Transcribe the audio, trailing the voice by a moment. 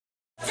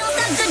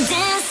the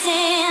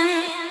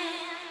dancing.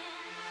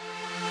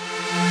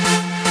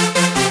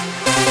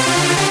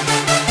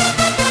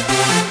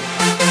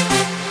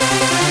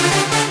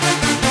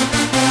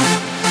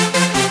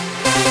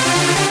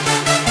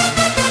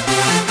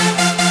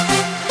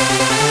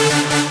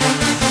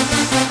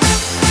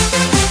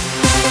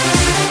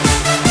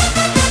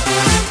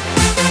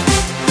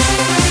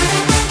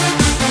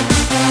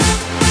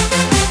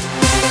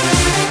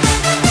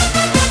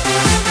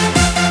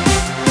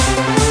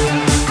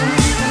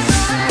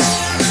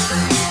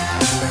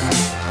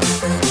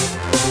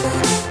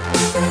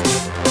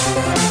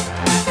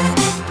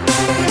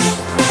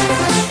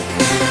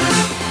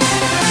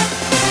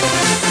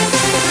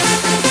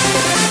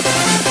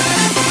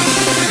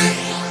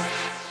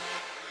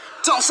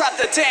 Don't stop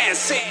the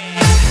dancing.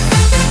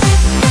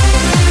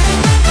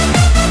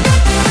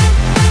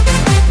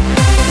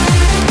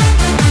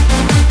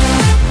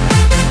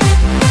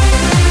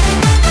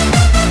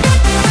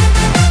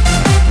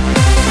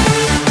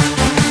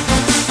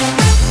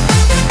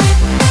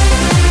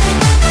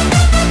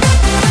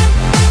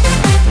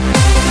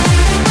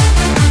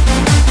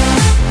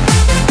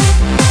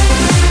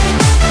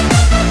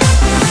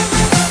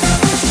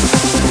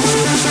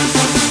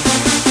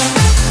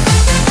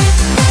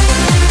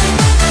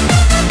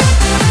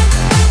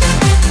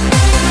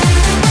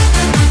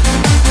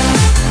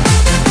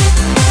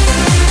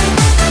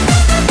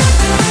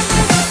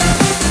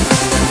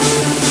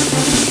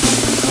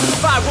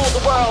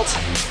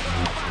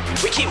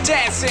 We keep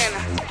dancing,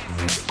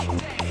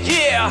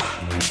 yeah.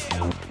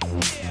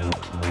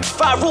 If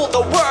I rule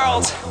the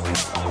world,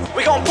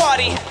 we gon'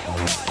 party.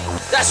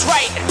 That's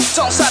right,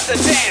 don't stop the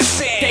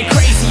dancing. Get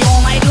crazy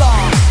all night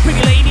long. Pretty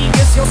lady,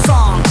 it's your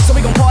song. So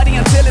we gon' party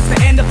until it's the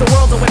end of the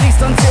world, or at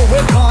least until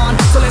we're gone.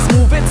 So let's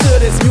move it to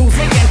this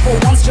music and for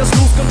once just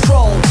lose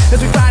control as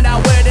we find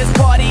out where this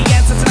party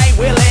ends. So tonight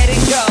we'll let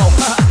it go.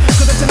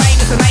 Cause if tonight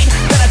is the night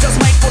that I just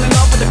might fall in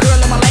love with the girl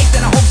of my life,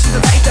 then I hope she's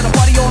the type that'll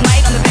party all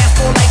night on the dance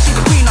floor like she's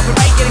the queen of the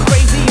right, getting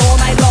crazy all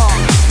night long.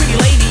 Pretty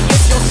lady,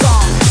 it's your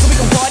song. So we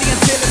gon' party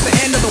until it's the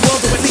end of the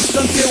world, or at least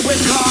until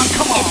we're gone.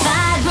 Come on. If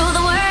I rule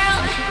the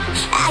world,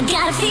 I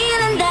got a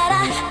feeling that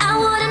I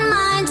wouldn't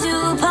mind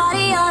to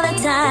party all the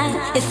time.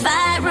 If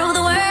I rule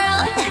the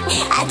world,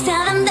 I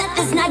tell them that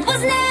this night was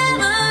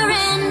never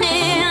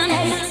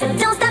ending. So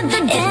don't stop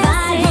the dancing. If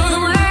I rule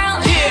the world,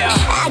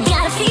 I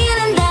got a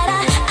feeling that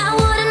I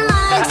wouldn't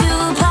mind to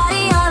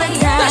party all the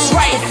time. That's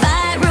right. If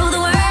I rule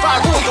the world, If I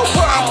rule the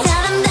world, I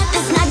tell them that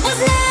this night was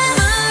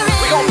never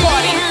ending. we gon'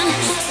 party. So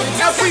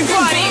don't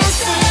Everybody.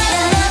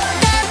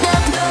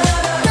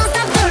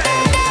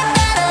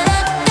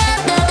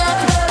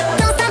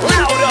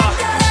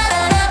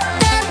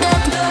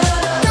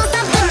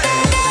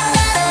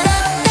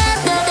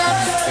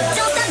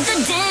 stop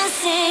the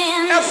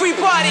dancing.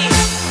 Everybody.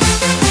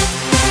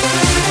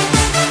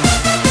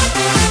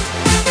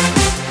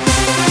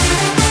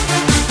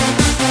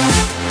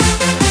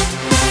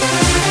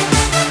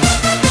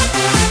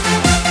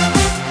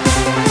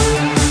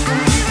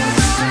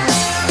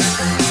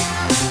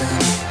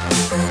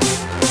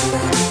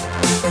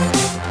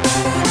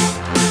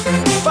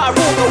 If I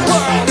rule the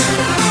world,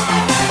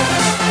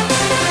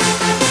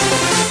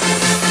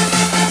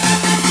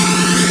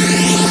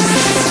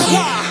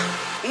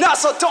 no,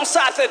 so don't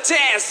stop the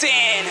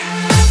dancing.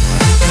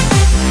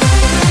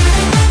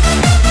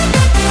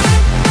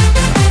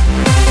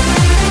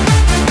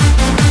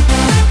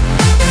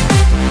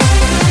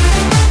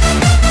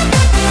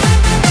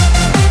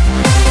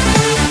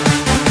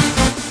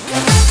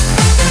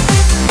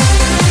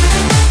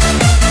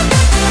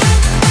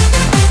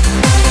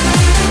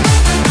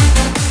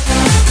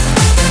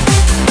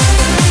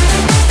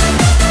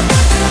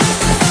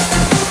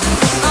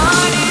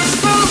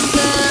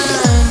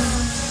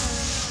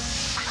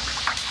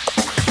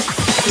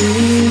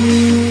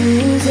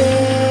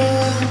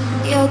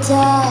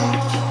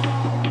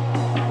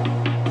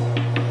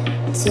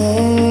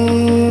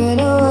 Turn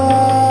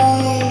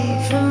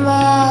away from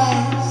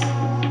us.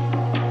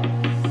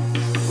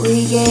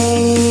 We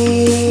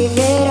gave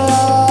it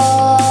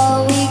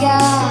all we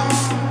got.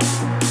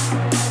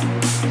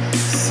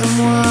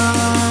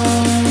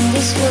 Someone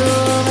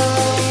destroyed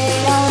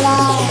our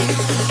lives.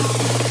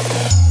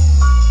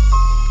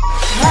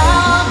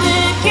 How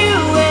did you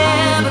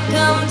ever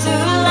come to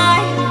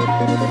life?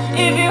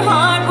 If your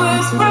heart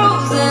was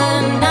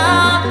frozen,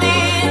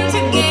 nothing to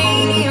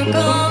gain, you're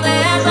cold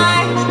as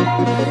ice.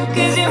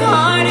 'Cause your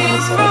heart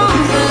is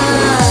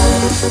frozen.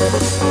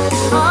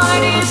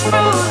 Heart is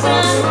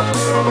frozen.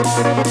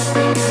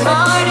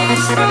 Heart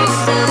is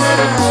frozen.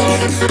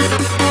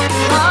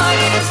 Heart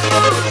is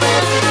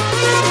frozen.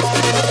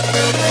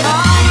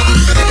 Heart is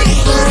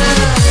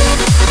frozen.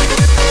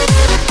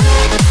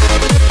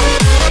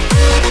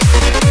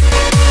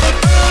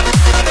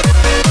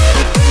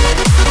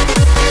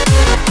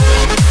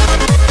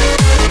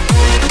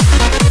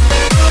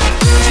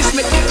 just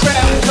make the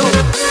crowd go.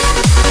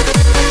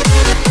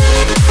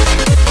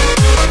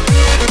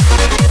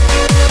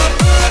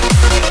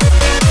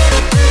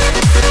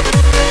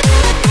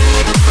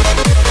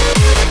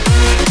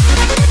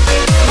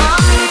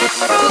 Heart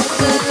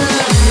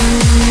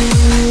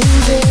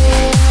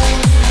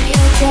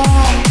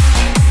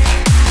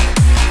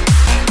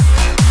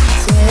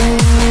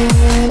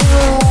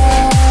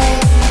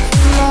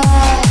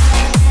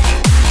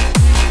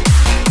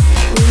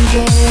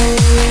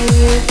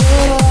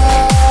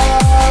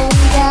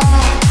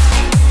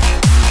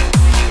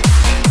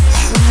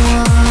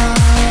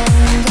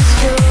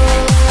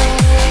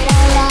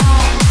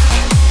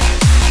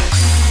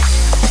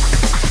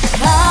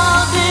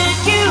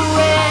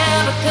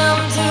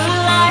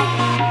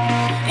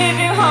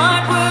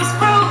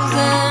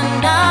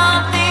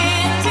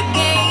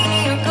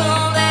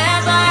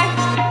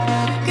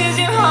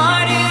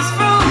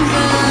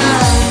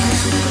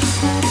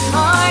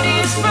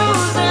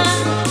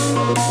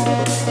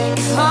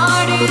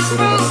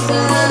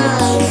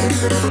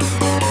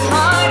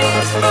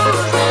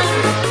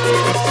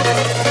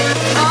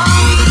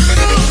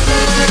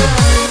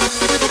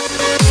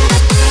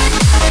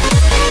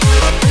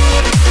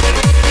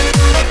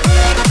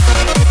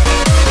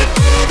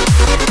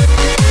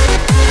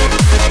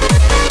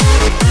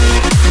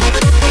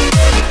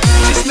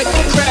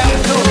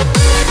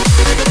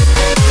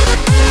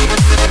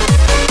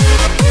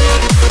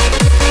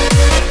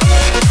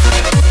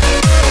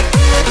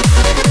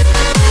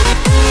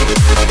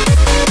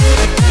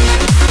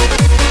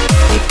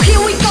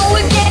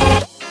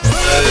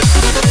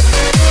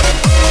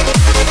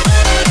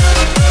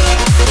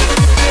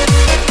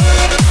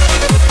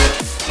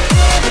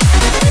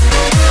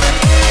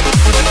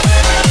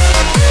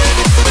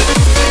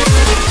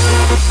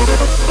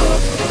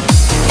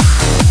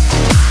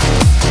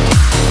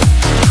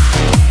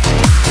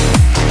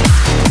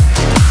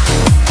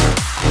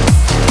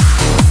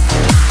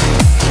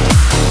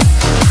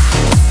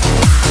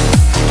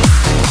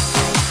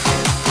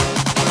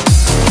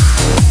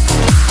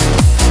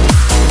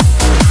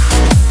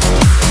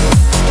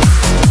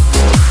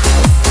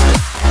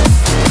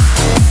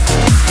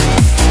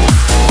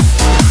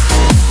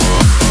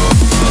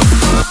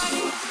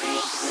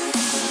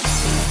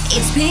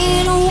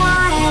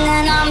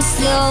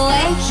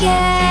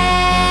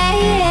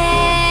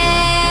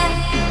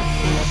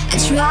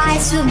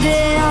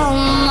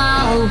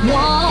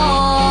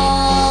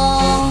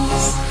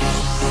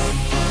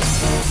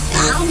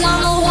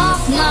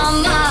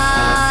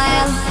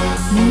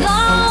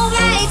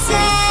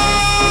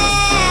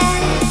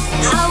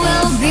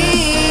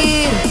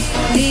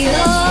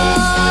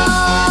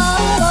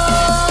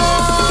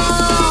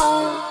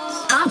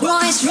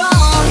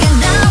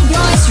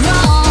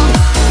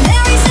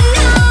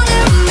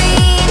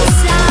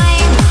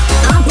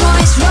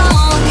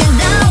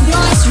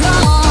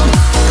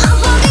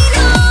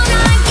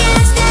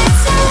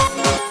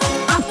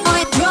I'm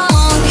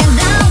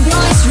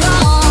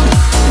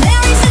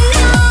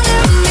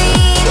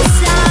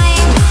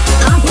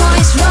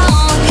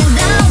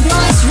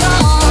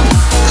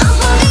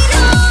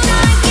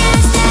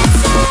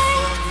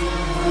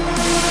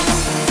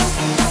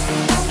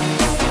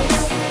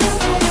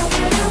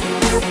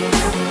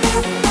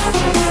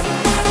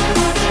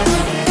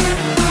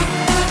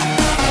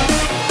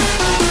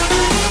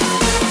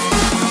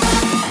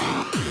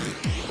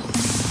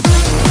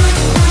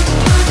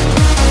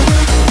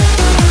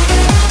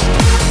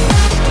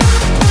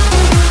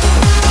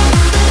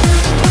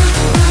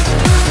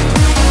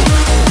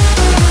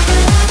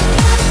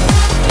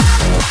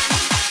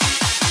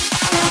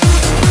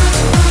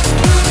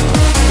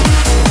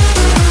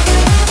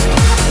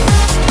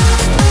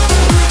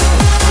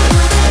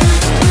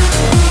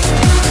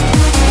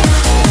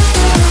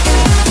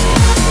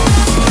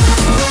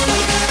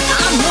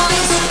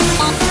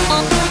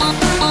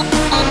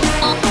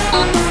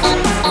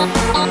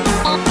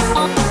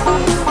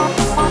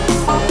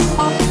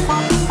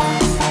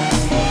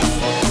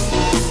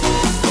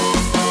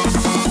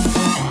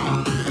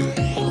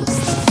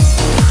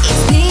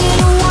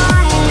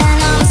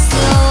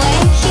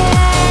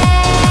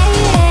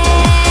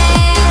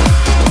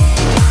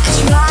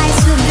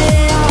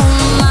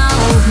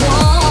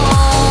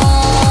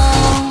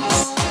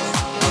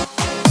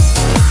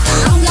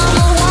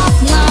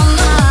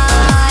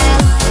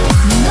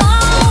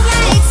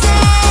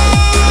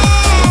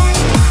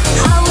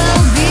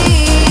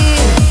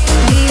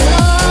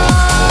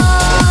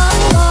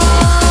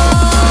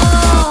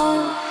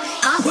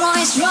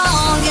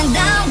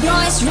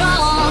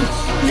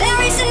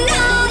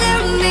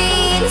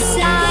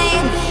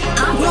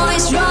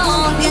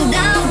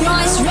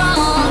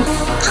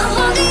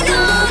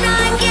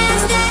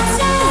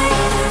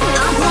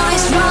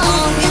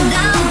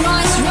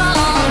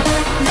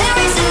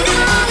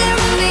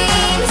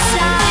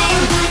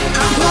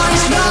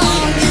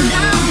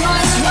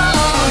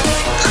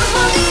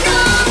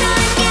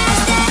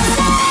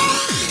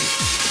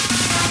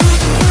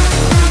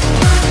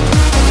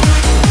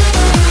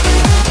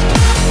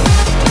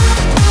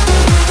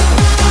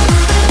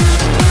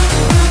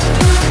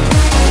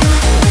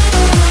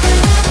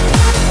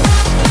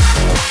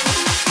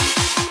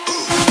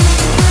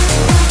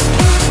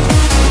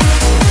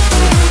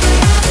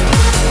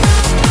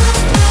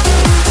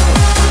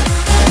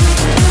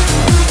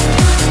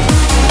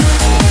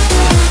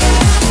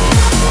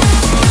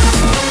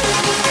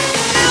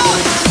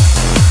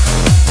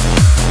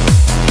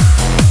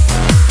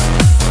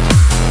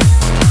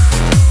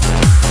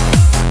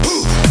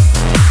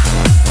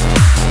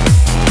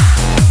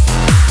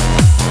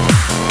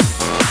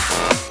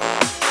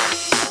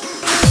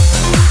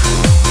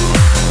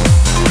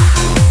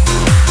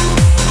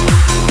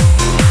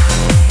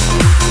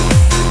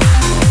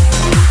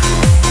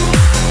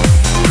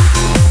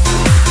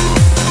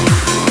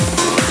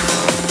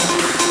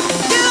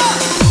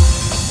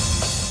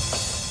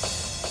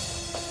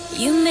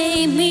You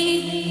made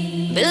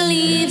me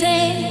believe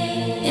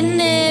it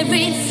in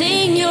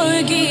everything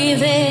you're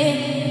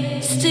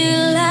giving.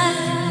 Still I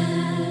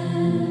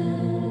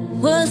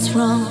was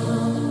wrong.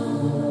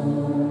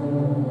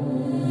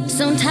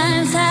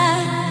 Sometimes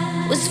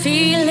I was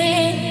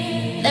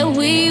feeling that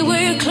we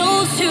were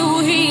close to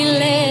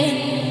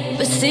healing,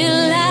 but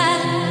still I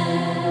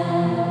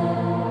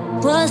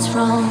was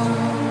wrong.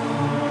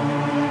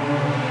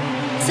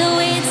 So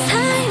it's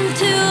time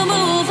to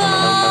move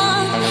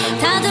on,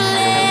 time to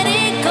let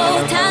it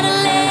go, time to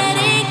let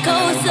it go.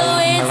 So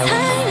it's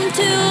time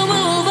to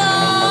move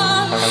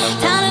on,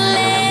 time to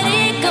let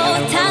it go,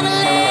 time to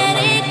let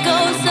it go.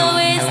 So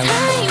it's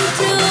time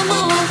to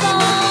move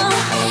on,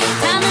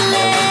 time to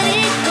let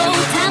it go,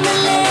 time to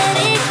let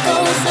it go.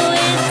 So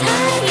it's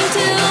time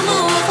to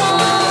move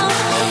on,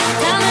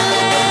 time to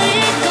let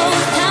it go,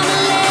 time to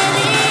let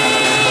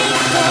it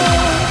go.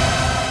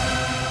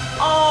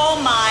 Oh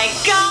my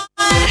God!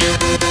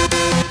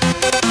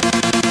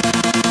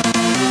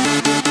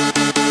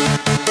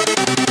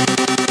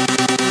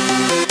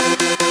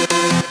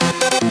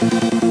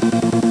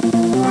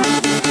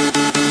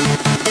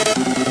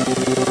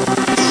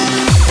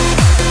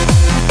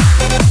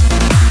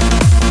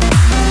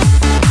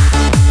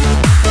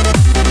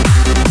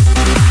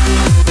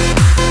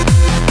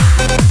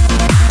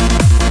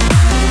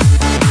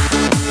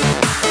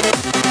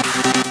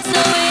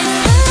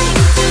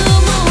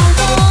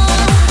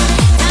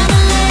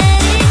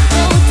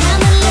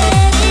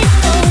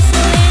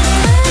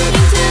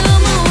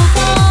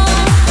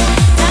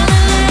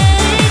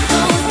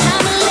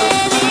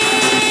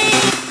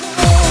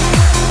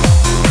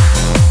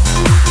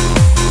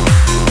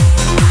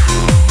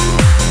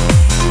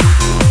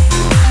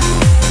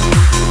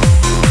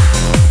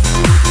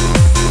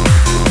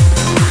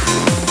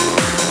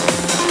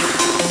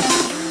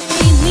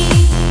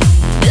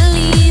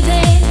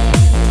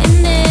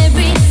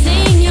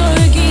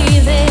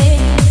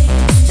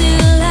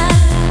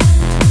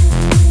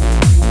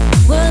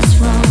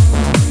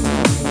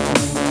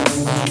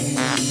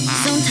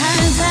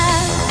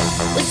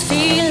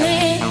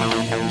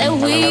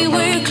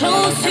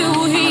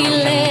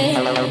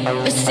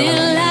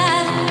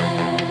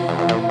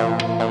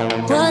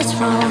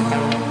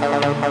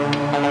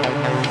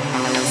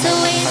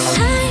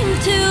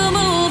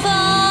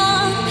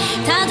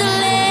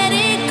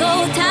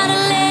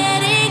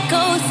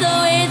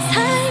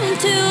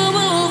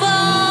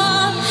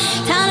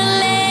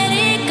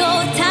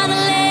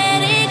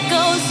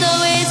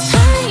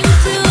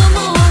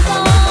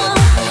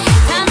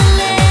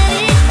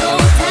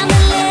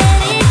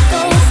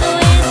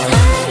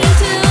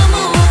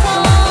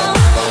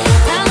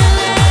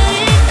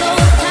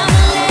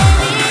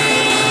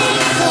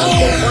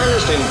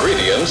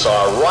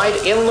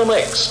 In the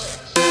mix.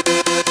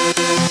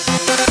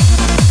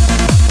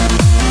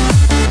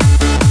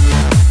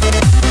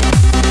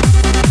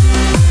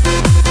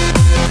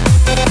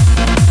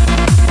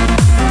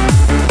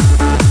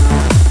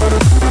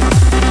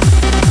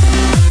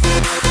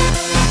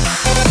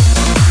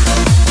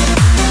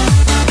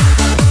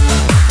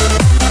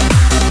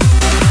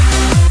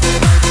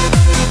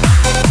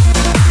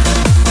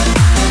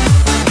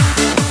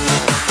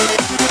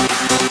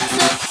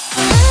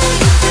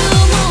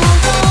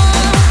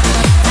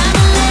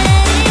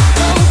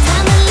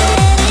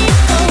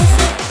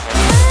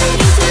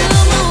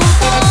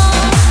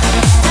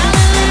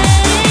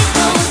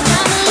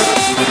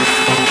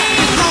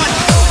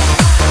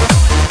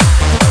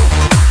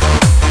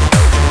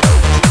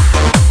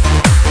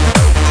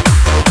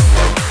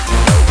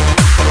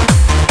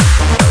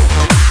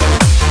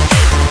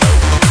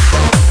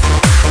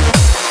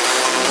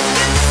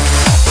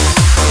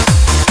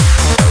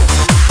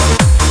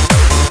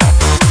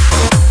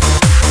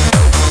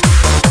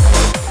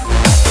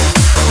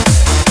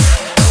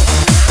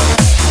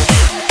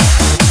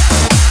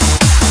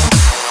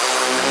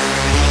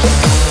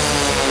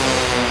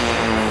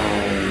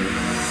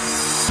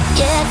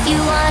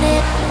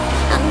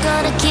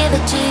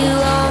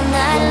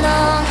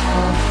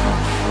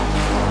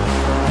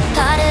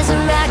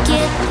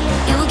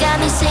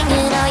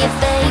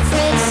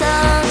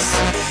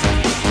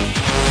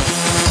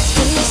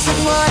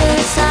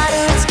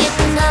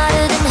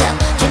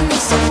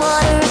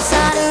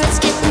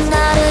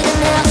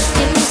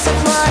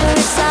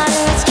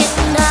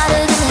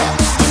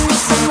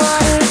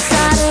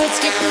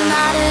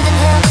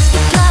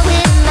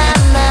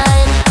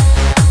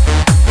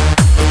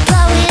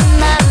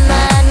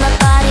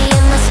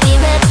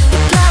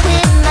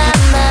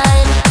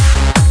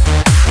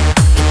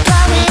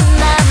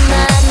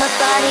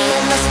 Body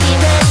and my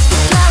spirit,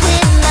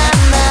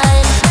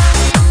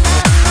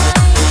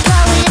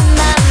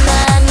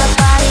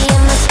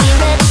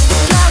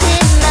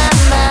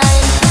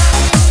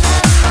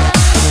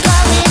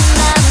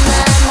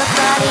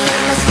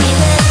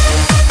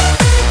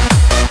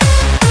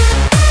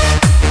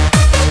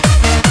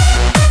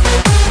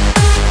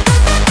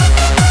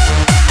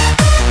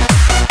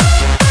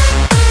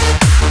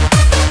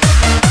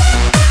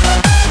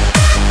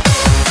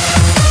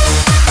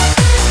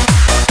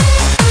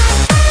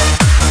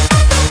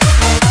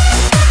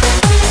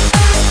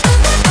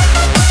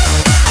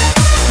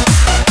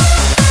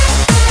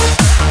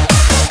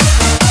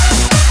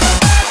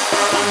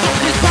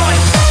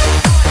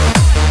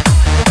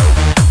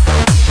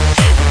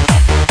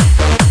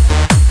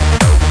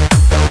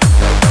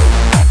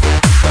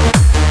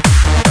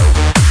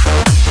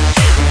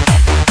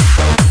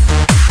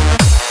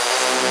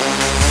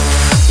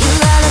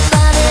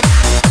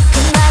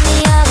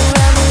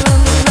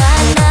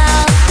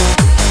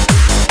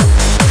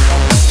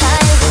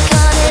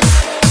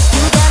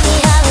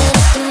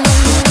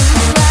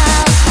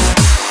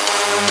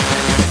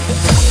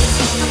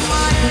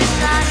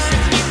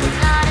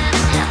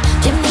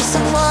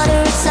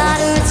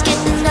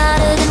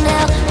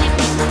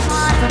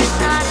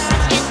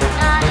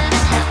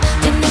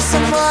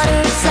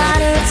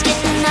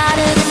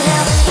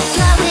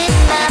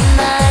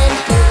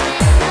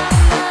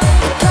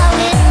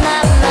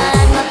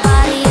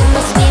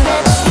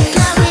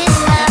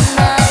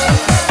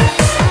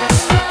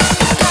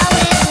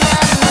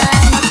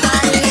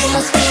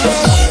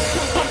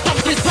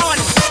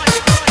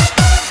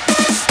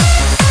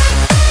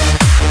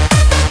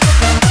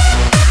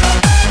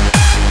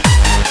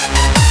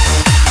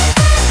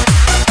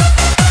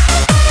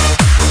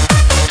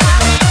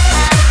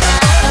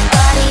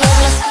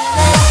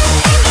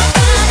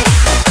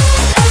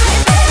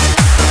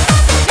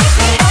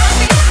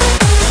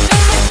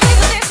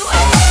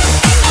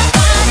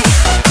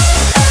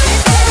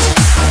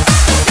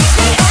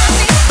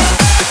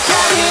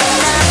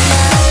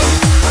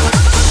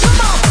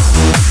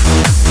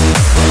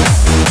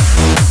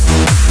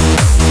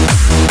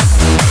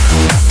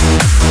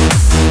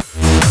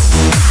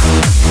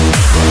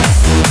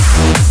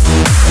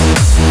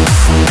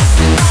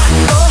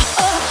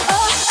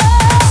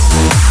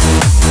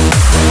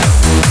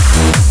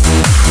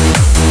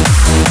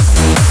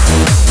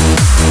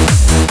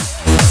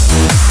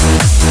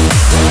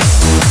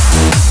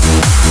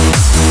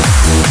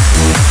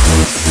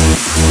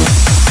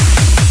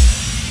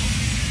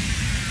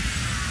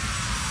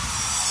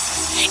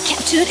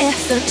 captured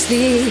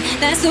effortlessly.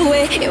 That's the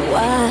way it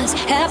was,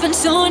 happened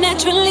so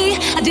naturally.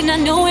 I did not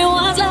know it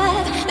was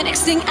love. The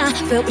next thing I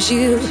felt was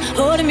you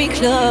holding me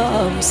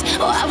close.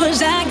 What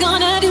was I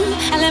gonna do?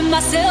 I let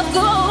myself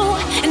go,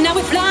 and now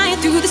we're flying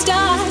through the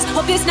stars.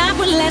 Hope this night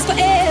will last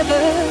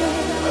forever.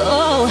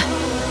 Oh,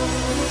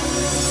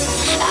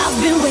 I've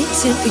been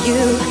waiting for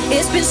you,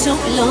 it's been so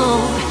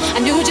long. I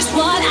knew just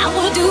what I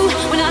would do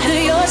when I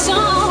heard your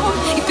song.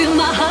 You filled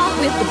my heart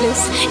with the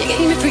bliss, you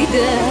gave me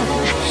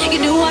freedom. You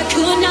knew I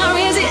could not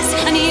resist,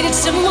 I needed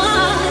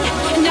someone.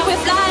 And now we're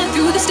flying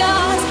through the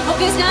stars. Hope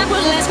this night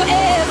will last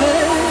forever.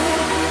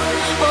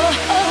 Oh,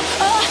 oh,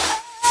 oh.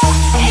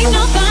 Ain't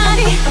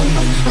nobody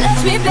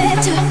loves me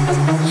better,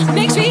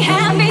 makes me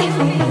happy,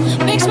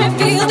 makes me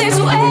feel this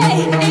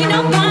way. Ain't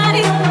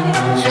nobody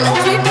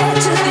loves me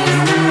better than you.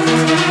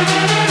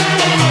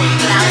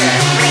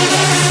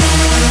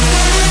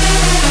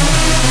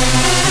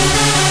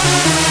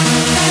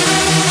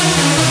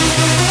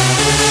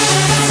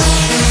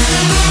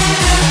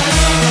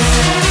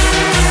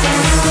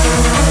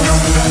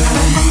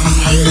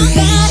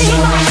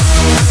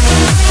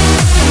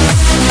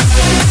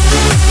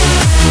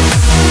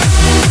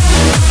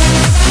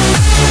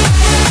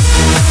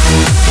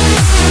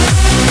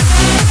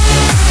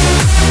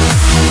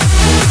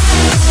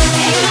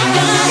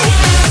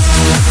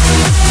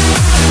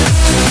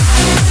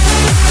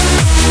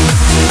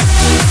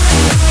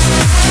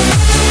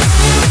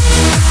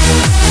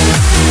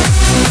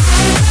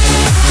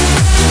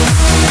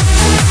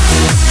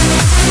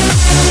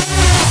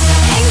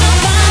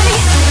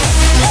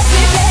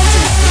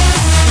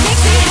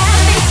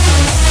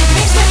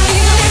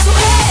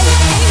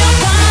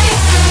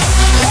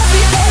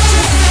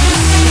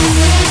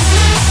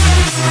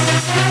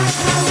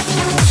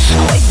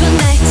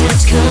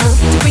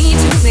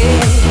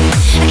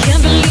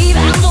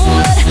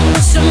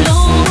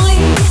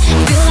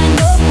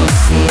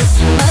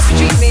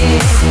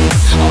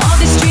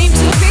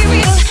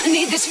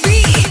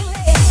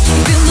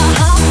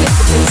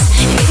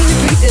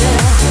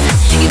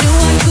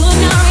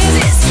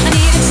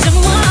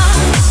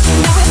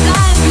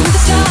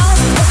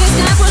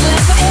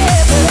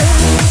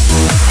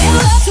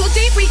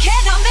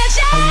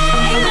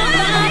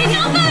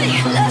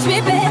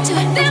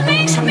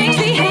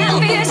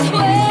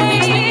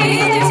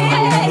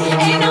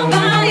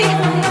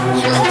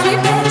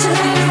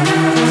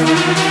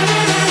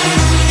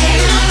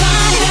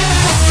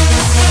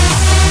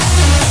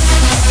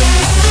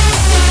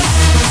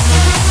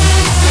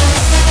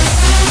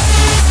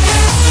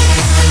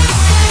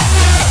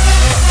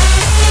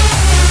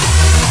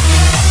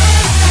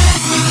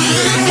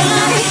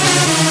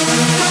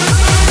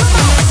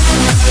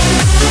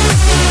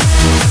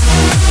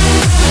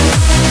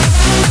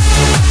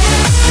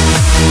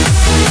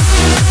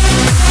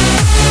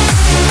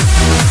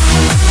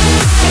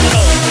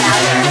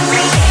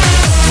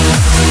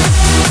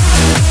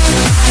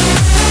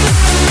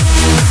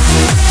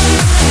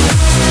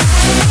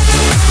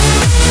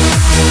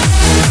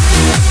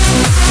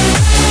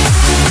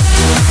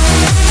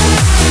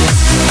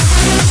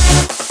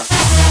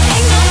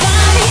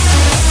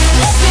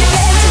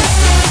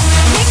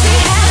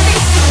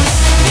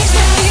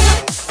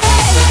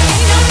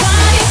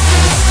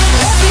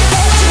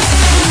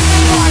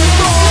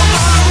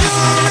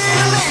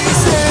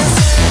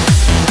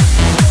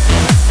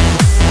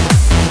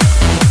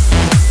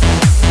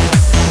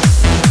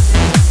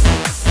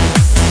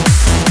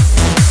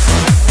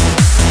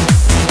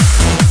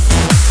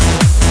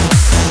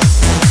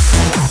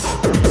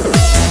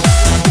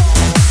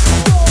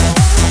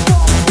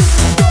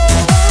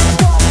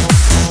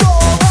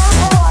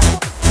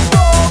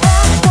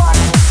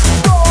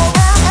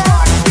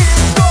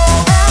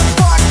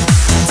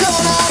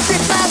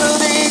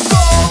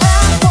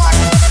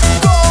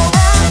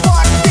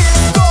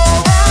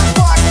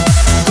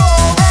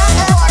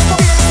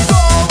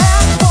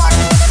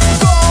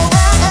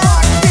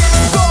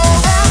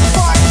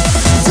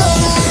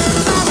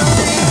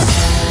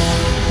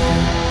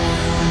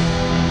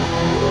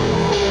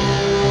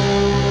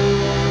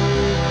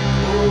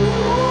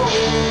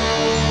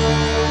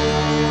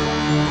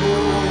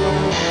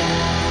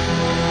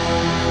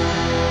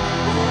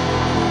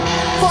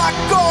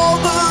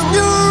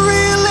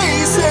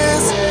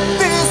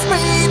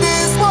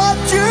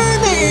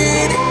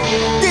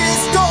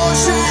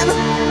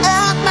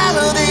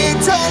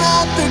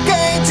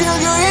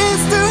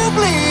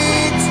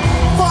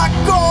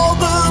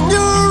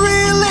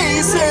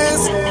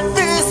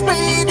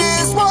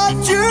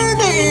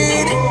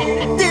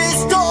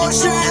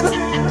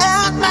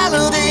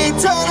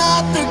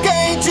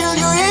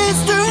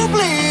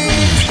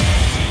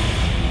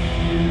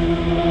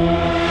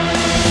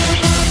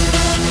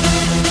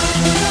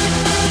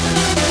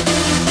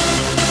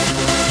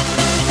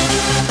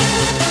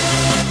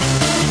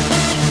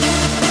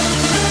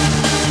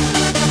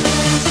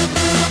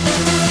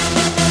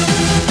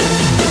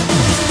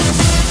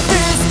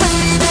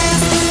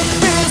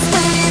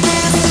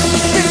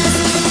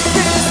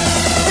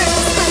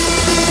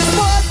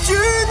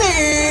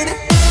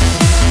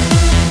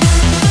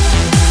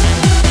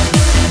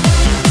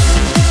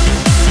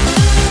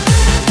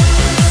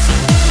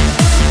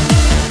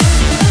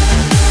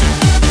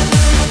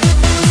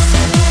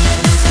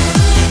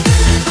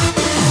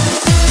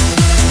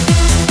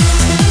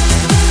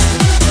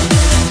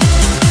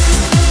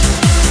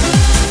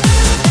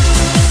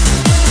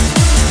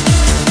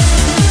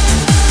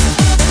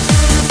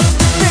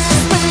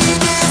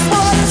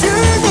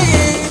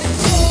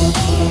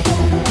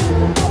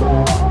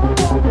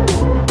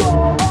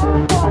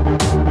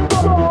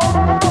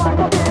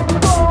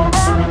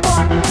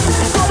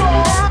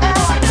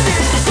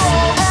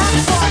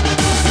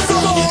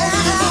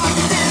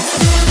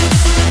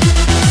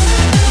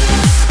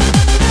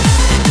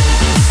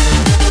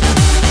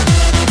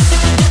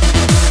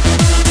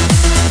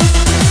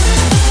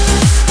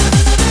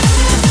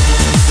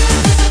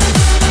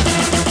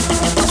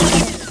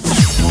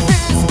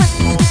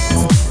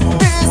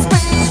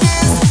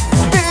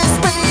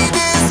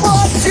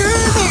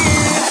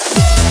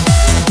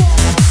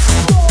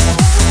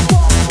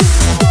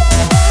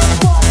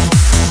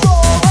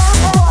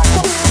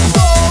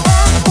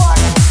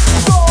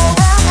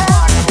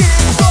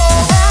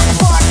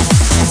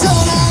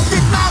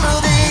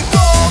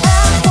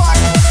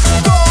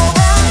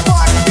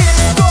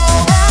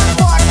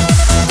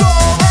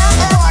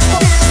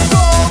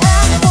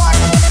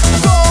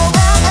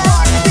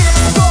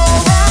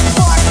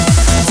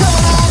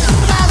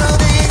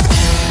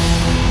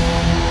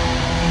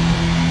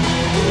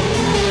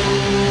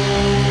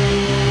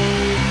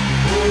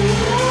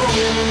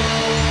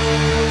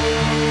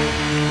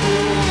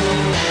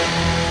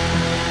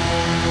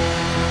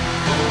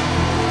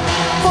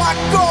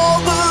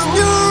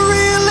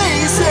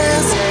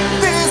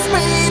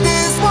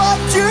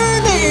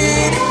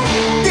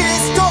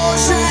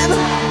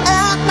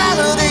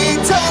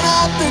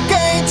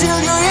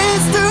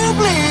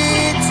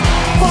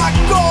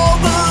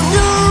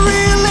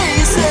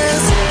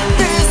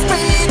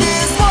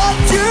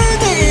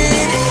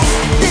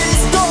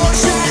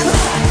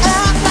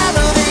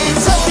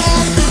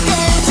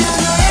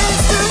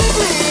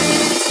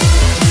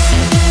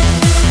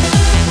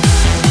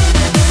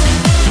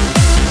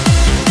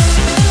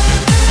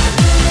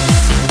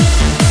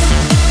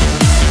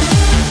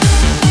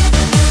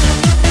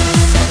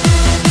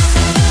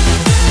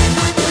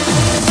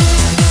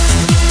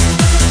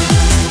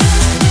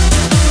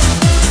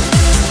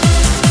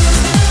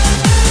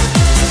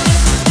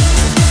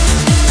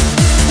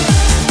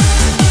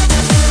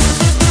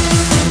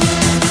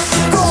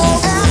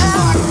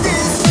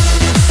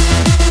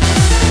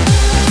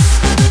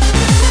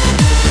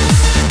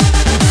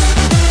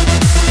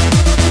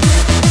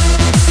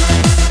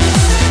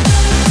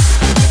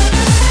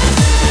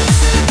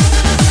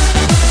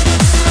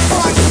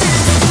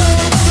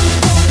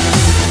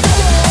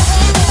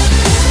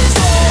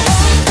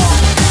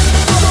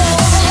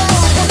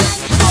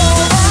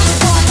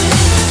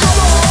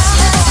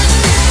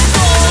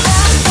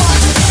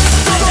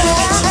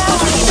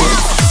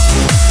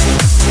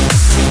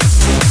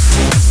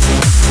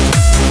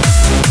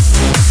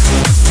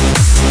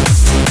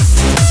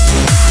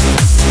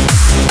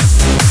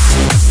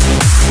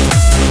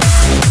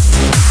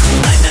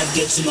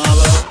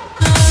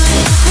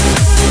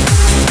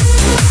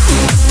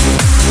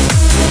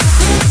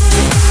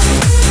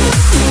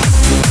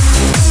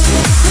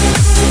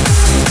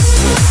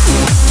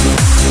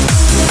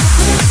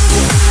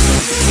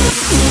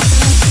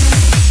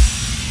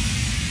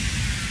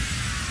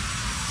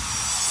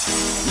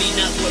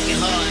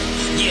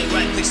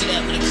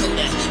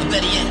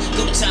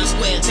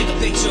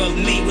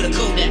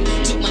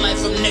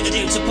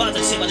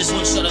 just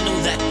want y'all to know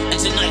that. And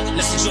tonight,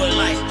 let's enjoy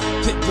life.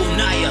 Pitbull,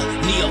 Naya,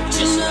 Neo,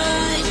 just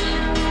right.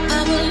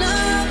 I will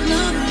love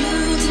you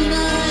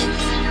tonight.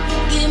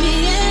 Give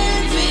me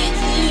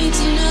everything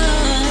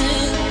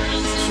tonight.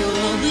 For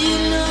all we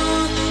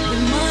know, we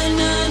might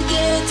not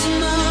get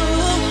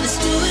tomorrow. Let's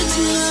do it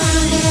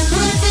tonight.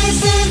 What they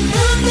say,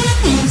 nothing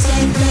can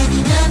take back.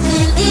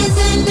 Nothing is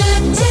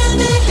enough till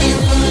the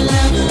end of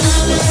love. I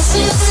want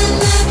you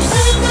tonight.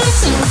 I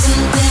want you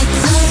tonight.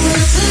 I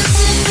want you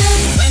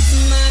tonight. When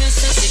somebody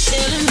says she's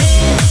killing me,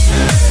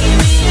 give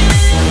me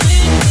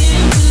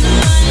everything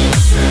tonight.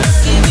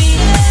 Give me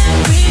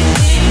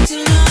everything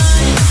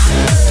tonight.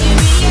 Give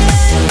me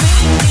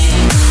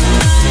everything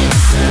tonight.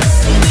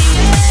 Give me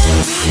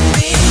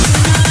everything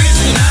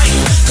tonight.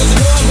 Cause the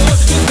more I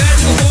want, too bad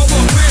to go for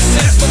a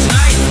princess. But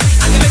tonight,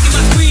 I can make you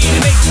my queen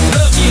and make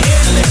love you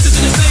endless. This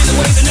is the same the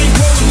way the name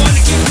growing, want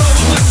to keep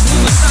growing. Muscles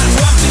move aside,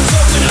 so I'm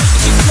tiptoeing up.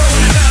 Keep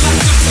growing, I got a lot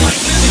of just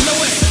like this, you know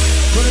it.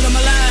 Put it on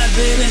my life,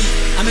 baby.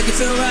 I make it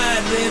feel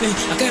right, baby.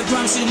 I can't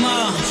promise you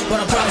tomorrow,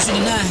 but I promise you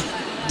tonight.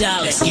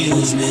 Darling,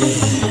 excuse me,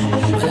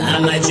 but I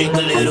might drink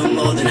a little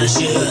more than I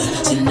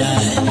should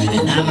tonight.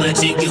 And I might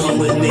take you home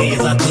with me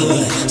if I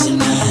could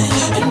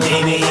tonight. And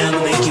baby, I'ma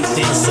make you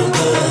feel so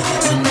good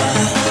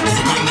tonight. If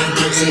it might not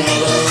get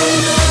tomorrow.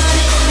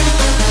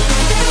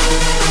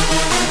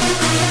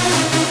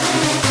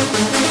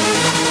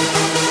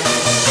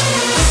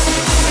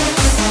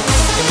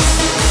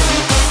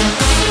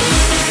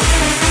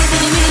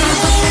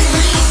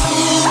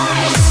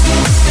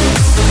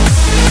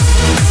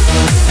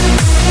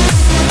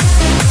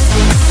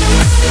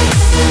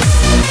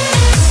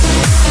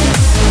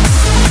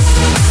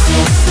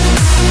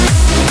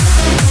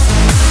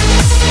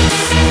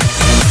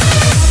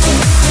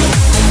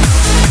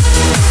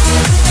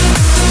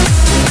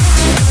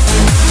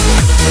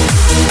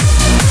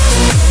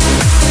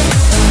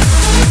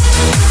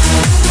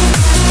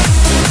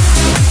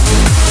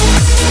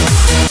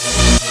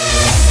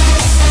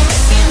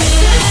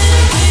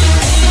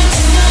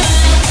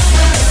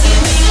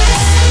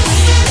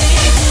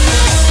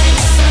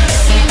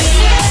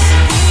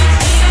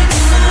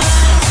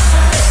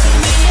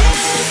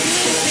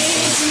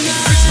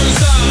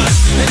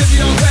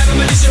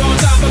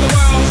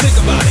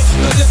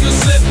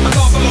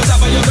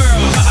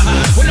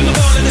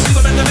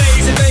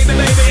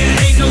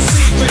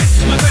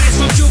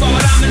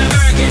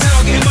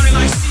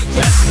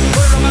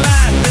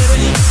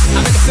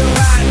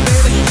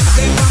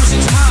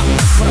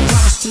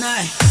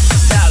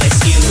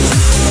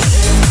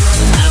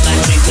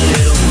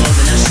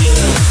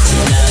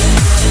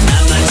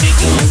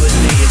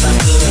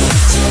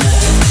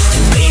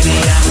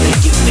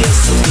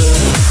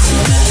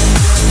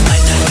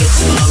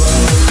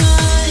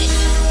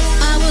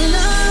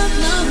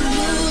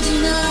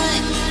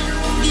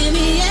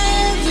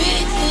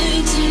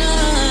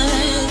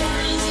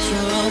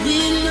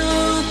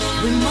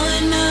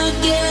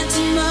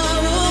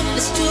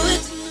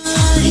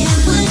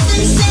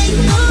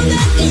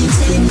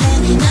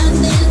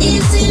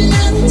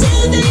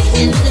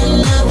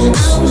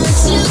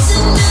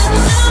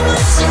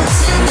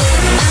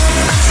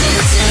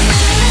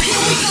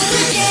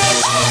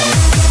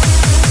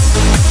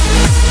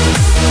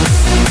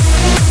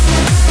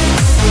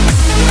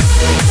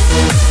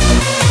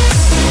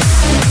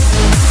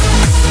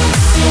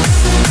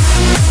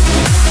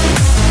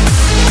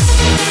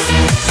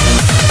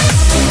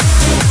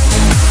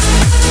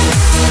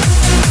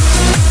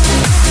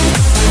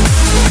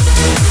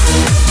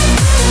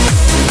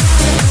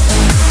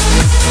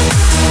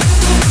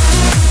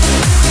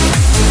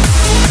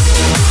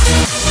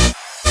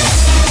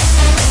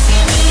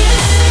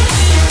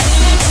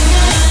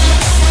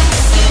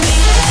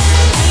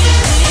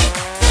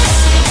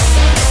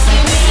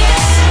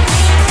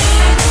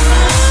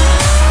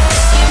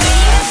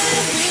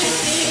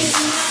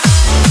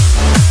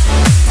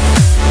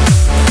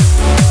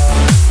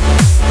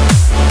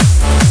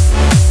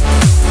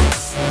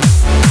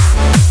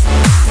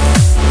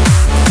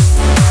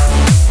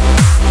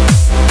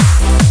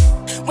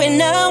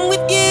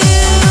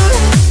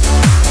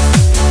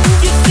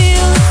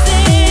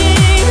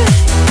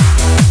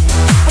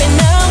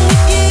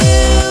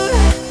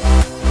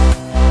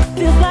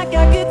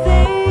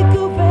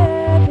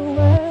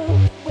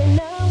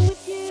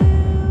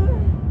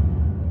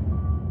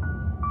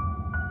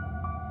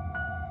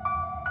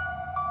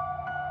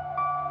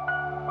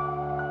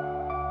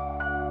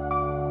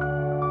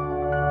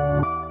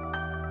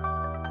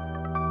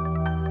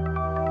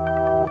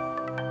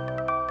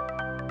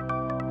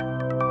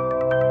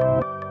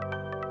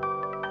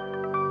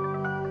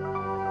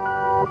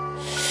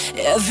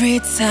 Every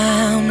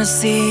time I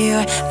see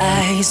your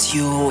eyes,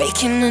 you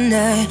awaken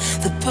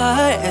another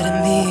part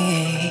of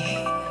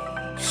me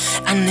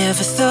I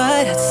never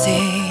thought I'd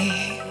see.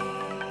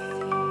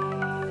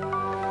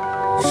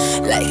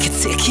 Like a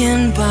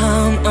ticking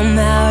bomb, I'm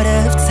out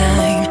of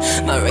time.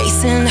 My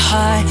racing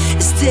heart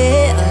is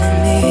telling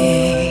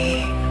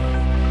me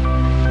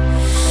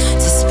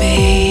to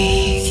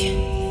speak.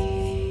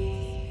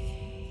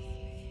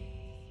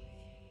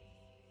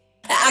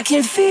 I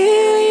can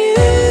feel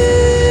you.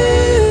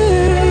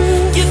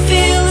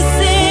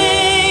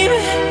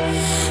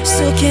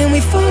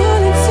 we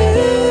fall into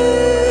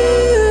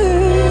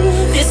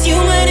this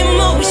human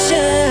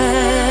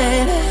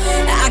emotion.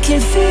 I can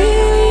feel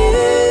you.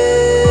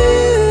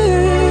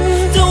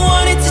 Don't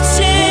want it to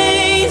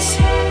change.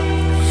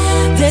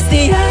 That's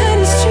the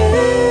honest truth.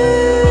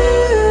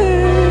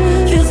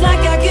 Feels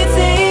like I could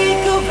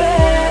take over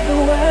the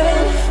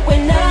world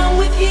when I'm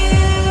with you.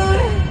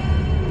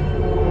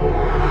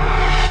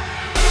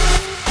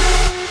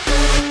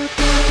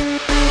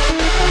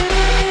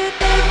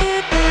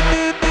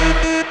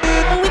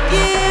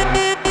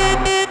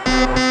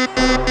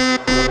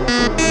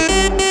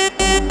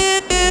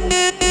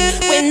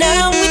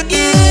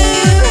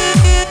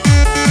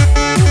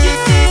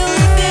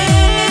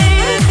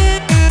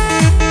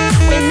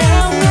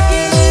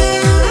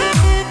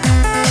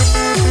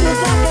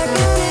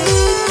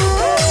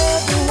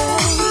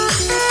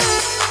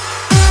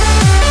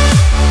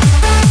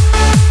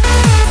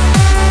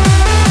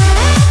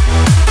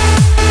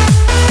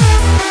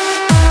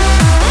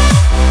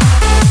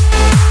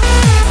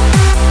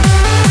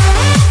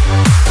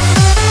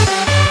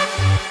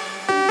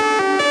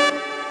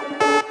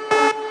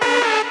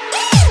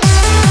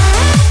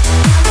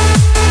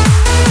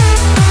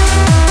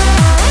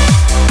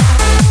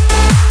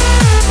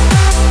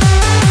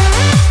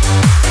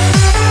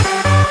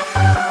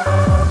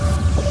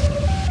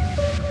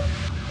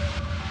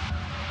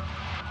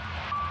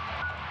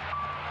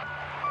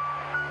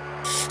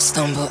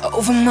 Stumble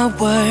over my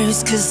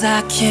words cause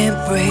I can't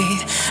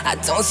breathe. I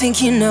don't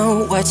think you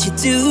know what you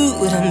do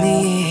to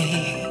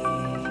me.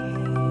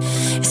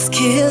 It's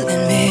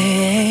killing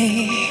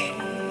me.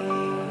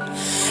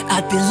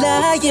 I'd be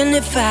lying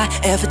if I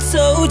ever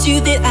told you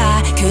that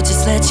I could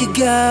just let you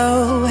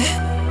go.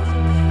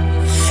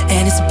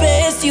 And it's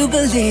best you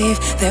believe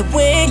that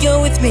when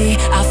you're with me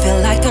I feel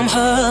like I'm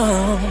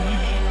home.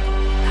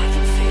 I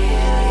can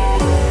feel you.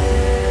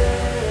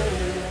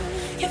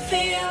 You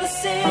feel the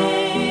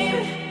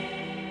same.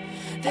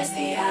 That's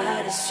the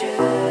honest truth.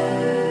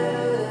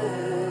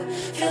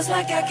 Feels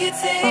like I could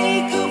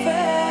take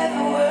over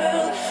the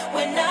world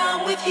when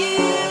I'm with you.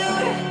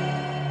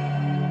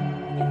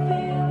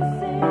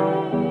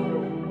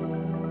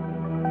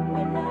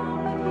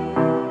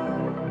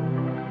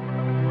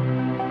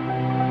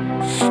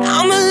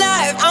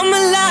 I'm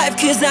alive,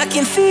 cause I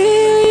can feel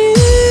you.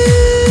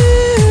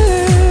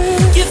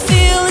 You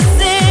feel the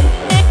same.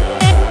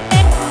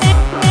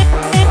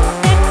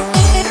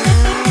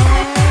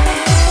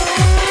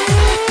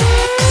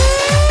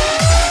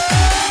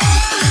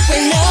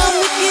 When I'm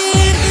with you.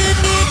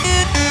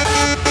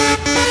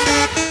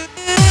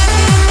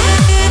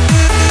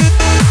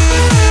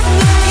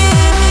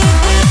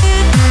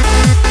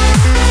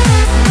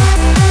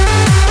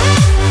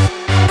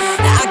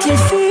 I can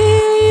feel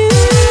you.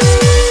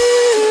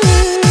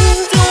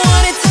 Don't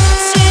want it to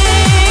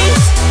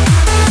change.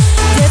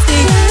 That's the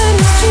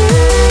honest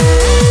truth.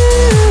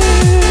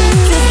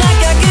 Feels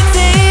like I could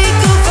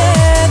take over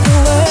the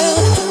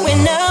world when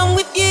I'm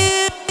with you.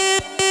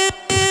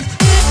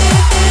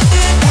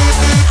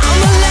 I'm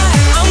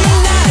alive. I'm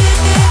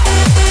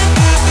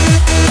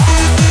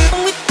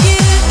with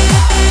you.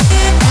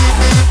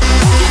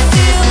 You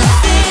feel the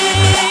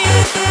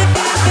same.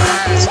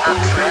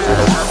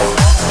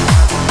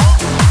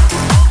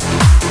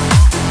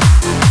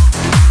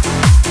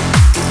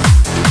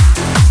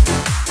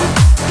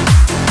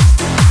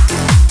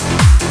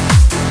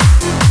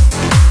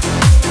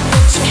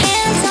 Put your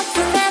hands up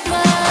forever.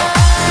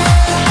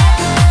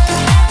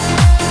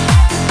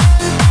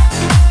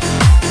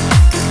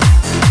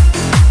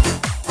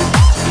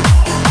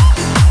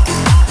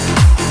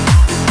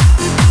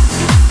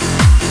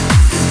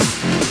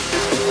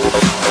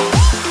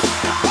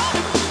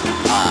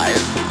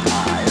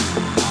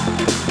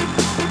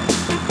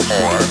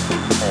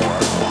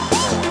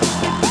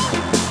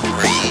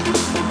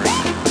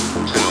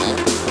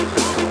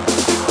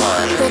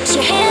 Put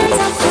your hands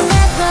up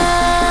forever.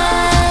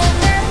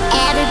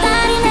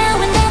 Everybody now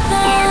and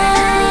ever.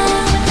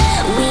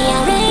 We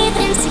are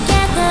raving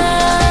together.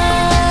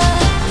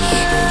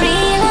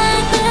 Free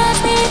like birds,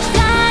 we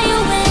fly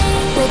away.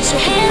 Put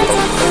your hands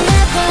up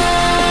forever.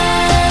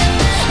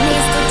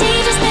 Mr.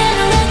 DJ's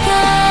better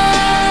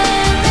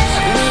record.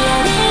 We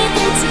are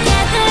raving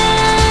together.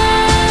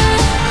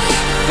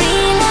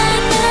 Free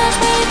like birds,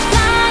 we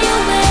fly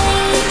away.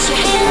 Put your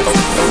hands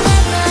up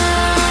forever.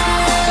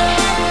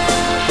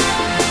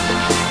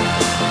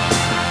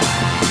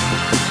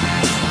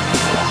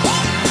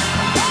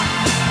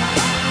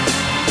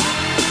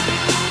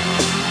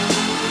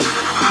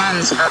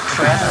 Hands up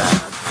forever.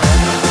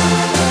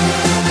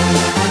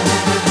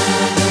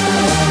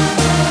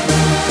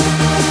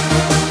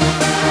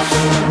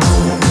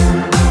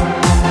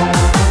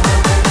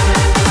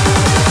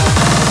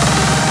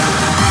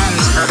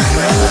 Hands up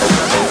forever.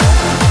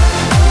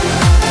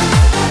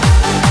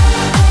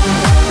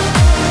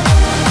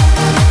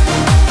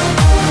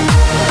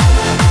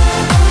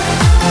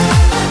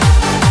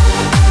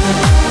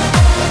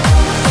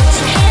 Put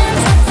your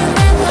hands up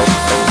forever.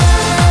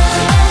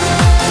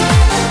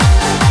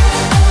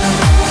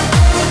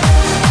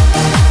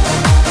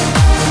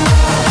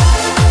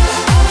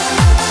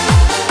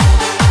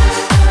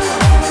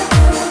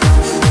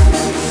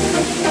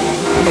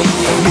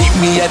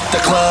 Let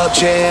the club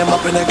jam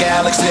up in the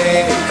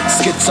galaxy.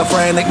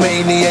 Schizophrenic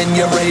mania in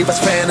your raver's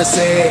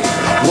fantasy.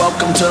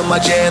 Welcome to my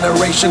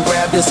generation,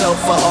 grab yourself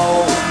a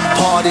hole.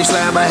 Party,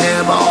 slam a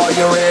hammer, are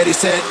you ready,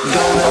 set, go?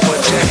 Now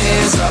put your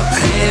hands up,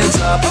 hands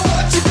up.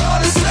 What you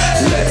gonna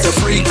say? Let the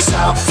freaks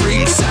out,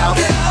 freaks out.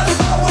 Get out of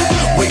my way.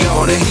 We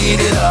gonna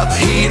heat it up,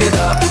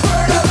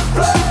 burn up the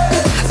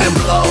place, and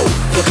blow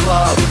the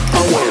club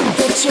away.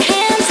 Put your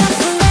hands up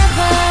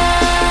forever.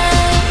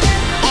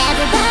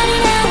 Everybody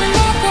now and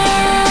never.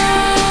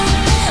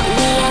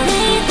 We are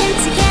living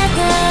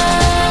together.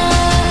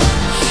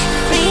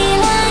 Free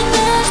like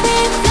birds, we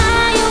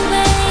fly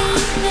away.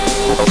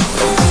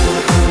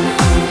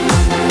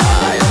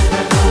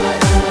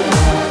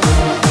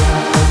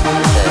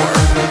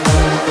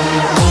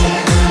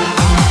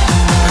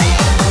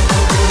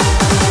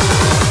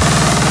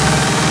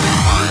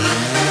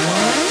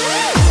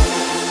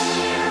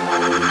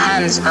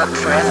 Hands up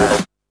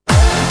forever.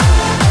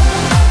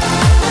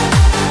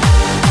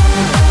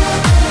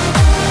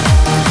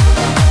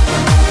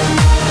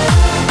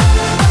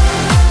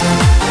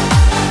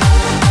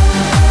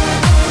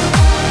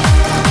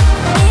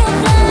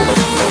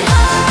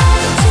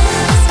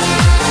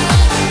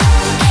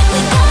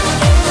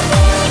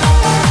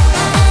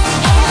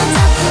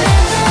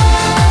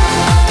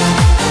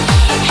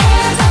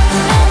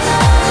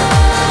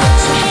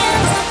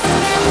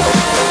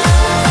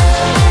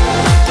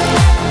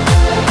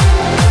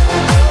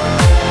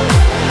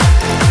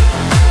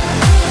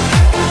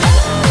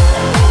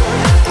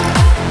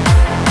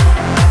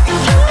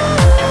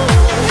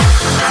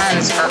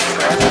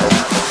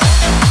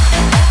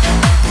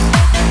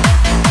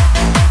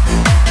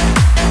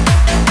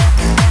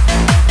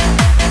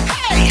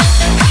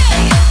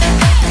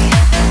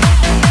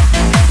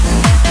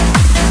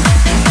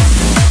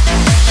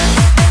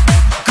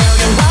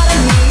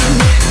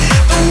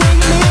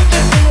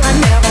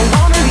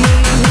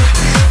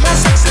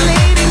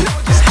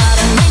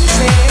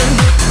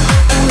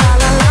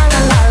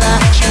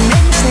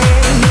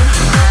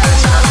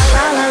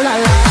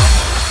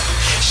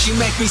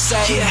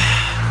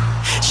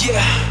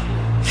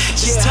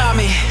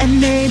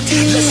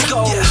 Let's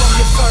go. From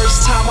the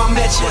first time I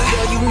met you,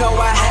 girl, you know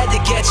I had to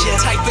get you.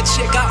 Type of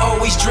chick I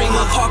always dream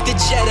of. Park the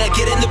Jetta,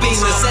 get in the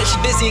Beamer. Said she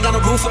busy, ain't got no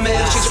room for me.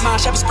 Change your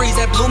mind, shopping sprees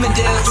at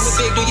Bloomingdale's. Do it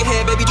big, do your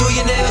hair, baby, do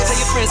your nails. Tell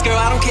your friends, girl,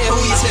 I don't care who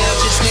you tell.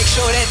 Just make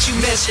sure that you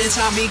mention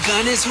Tommy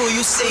Gunn is who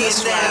you see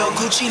now.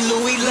 Gucci,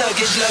 Louis,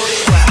 luggage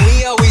loaded.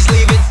 We always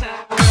leave it.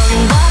 Girl,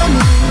 you bother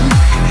me.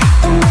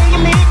 The way you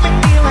make me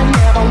feel, I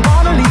never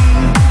wanna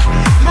leave.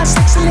 My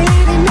sexy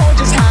lady know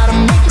just how to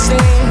make you stay.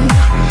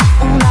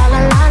 Ooh la la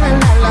la la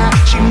la la,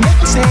 she make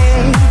me say.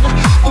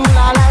 Ooh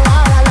la la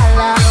la la la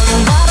la. Girl, you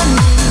bother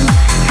me.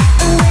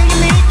 The way you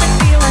make me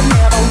feel, I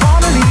never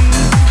wanna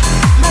leave.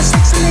 My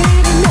sexy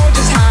lady know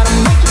just how to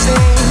make you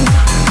say.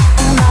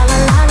 Ooh la la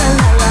la la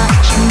la la,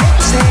 she make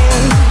me say.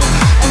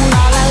 Ooh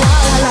la la la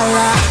la la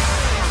la.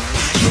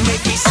 You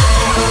make me say,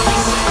 girl,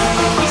 you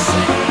make me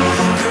say,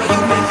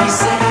 you make me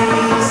say, girl,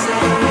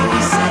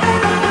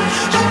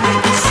 you make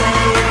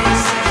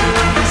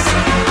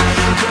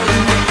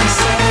me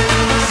say.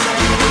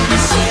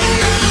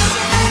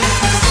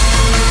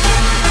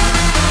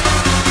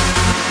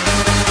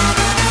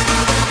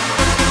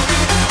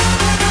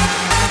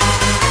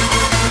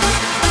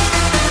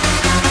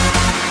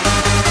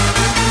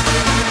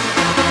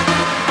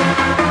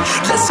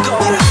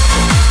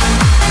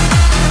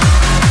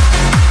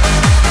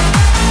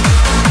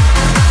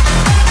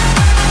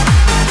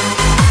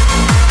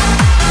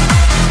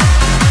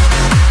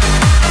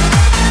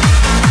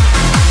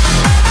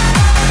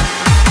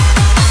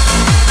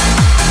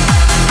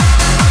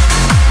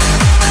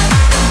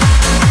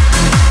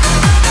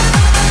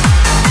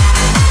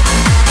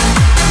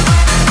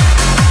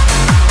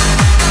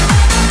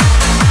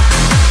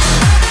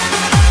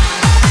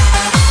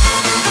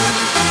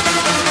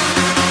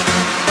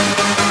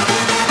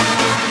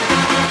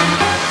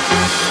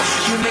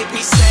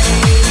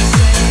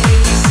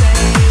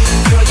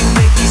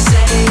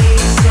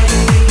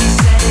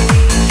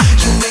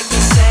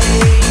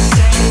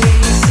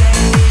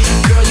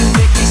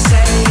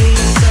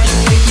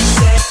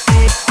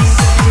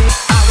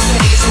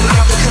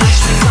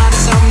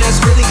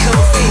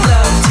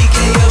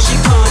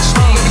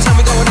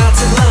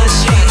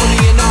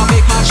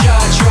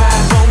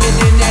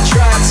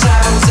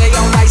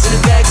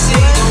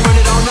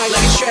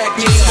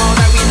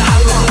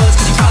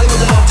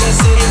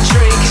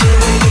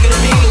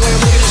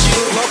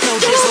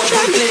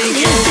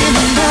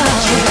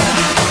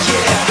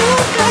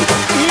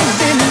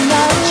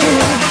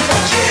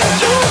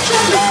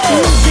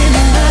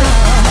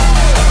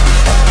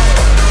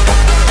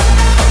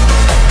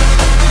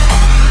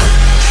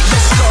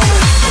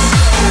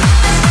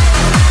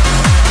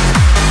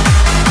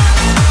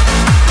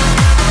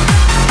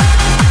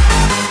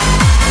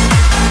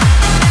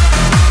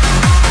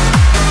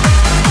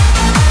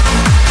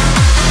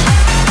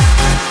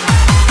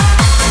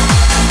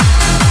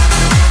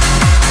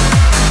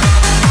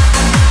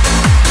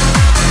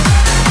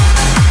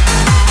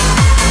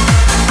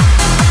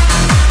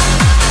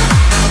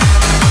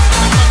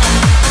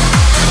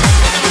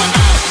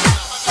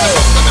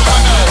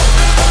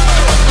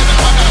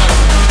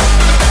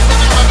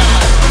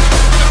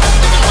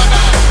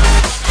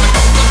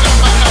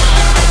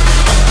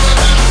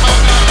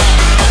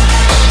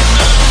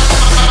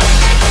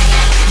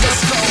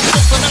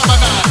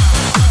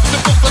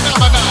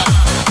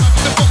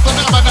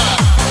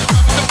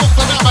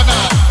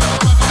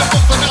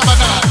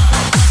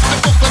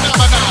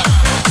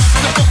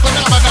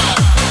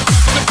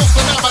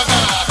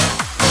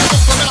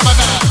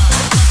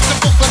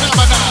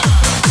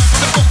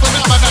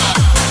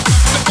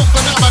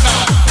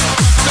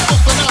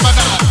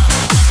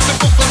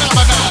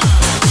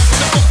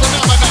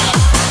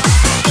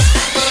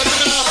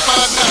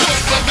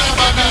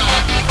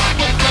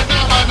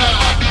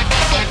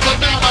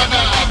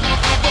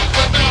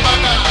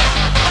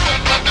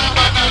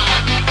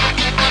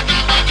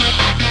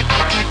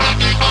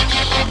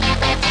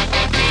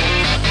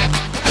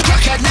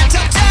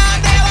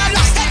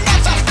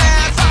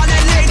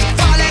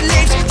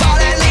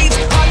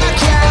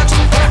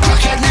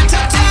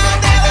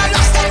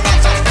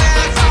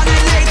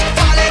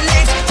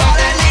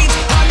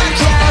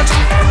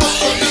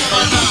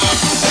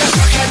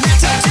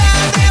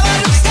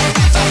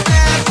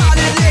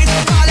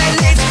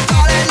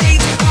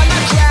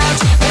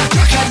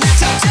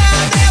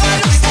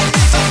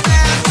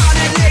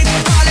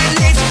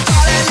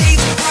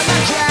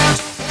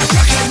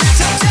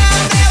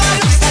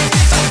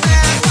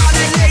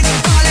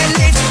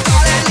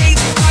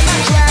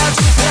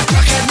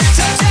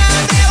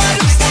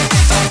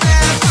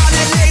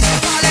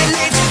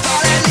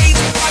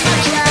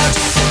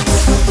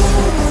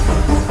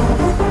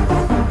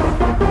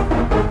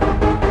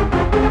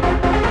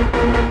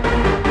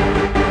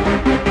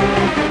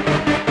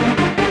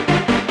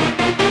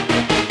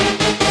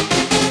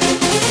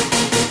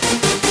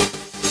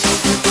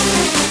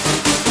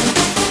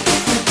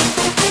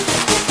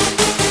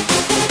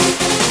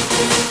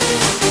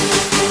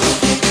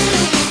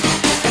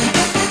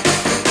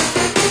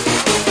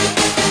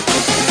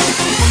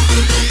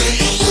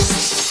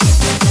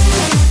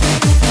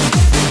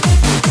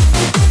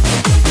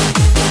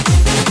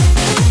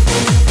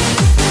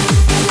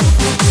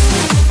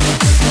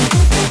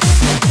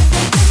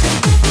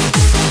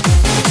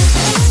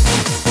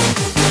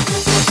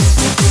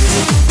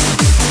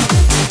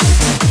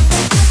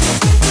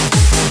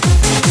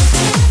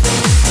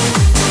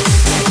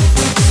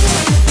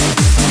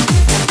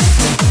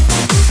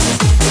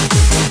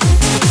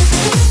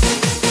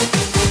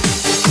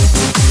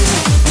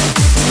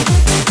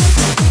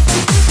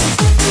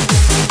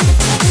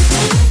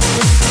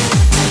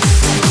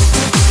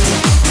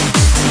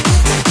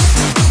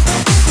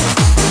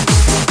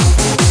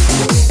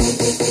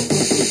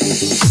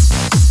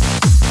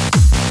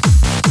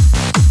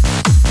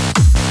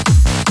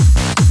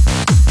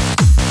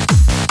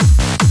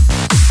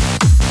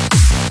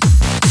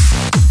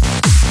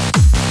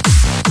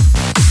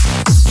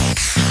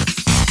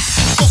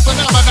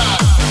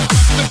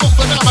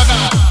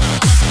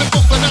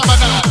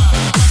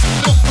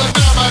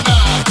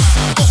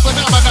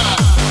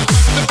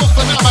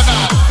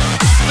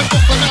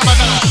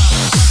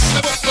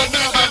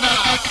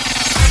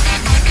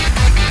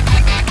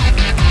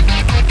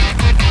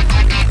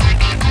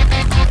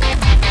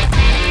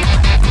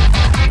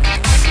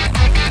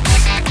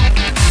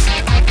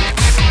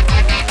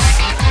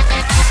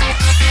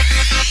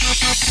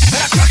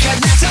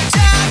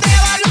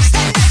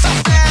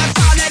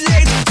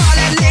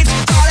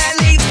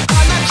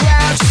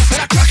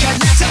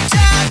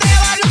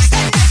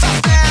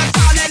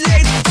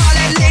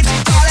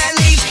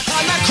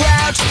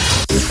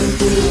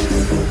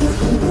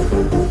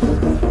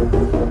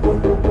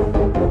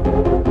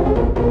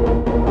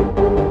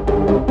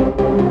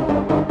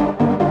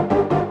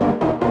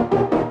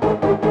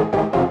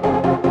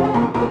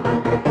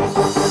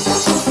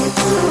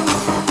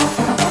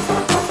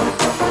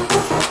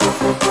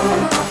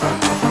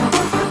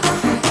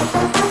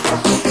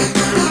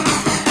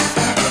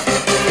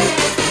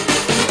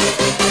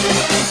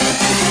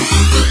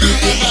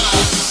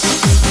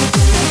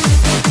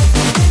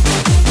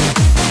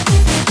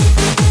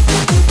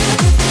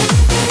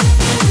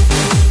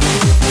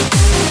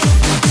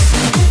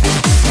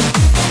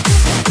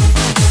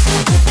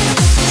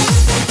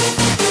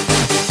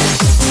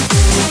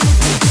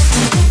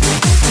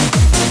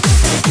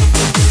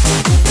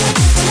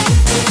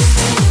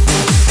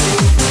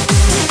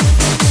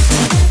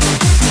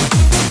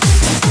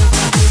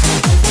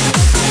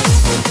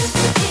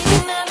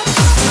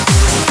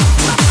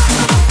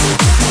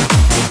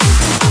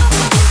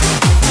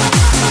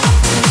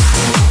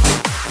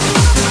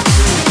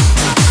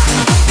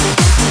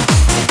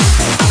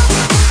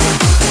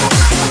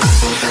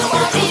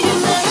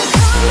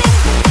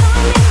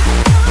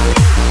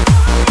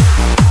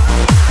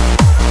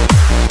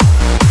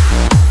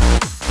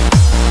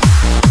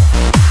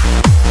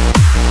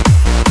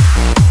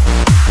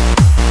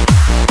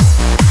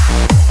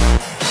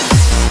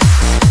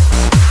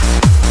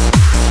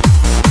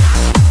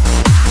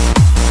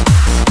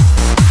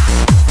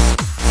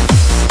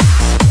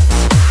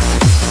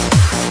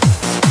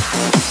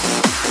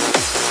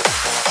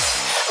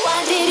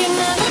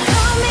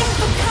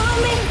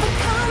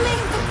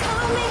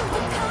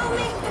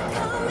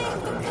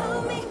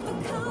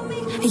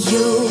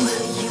 You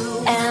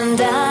and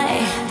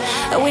I,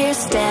 we're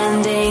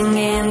standing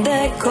in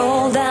the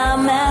cold.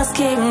 I'm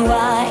asking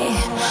why.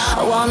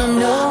 I wanna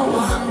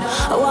know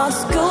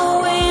what's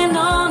going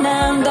on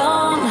and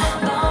on.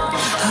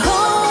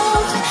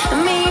 Hold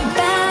me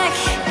back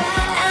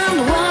and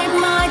wipe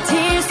my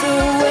tears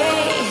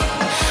away.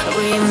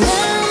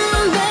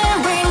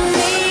 Remembering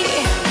me,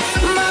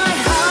 my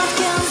heart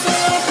can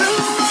slip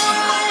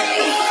away.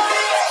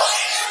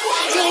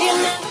 Why did you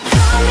never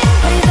call me?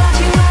 Without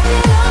you I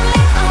feel lonely.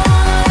 I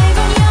wanna live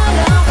in your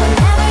love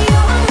whenever you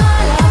are my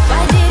love.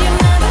 Why did you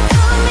never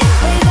call me?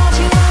 Without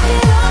you I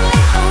feel lonely.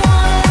 I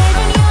wanna live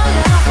in your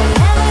love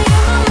whenever you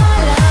are my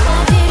love. Why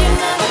did you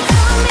never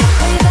call me?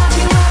 Without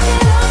you I feel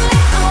lonely.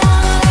 I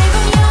wanna live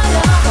in your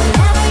love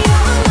whenever you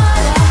are my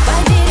love. Why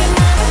did you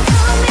never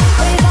call me?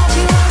 Without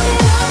you I feel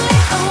lonely.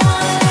 I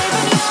wanna live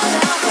in your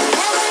love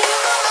whenever you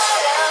are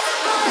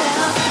my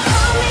love.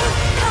 Call me,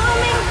 call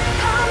me,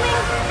 call me,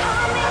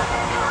 call me,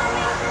 call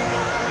me.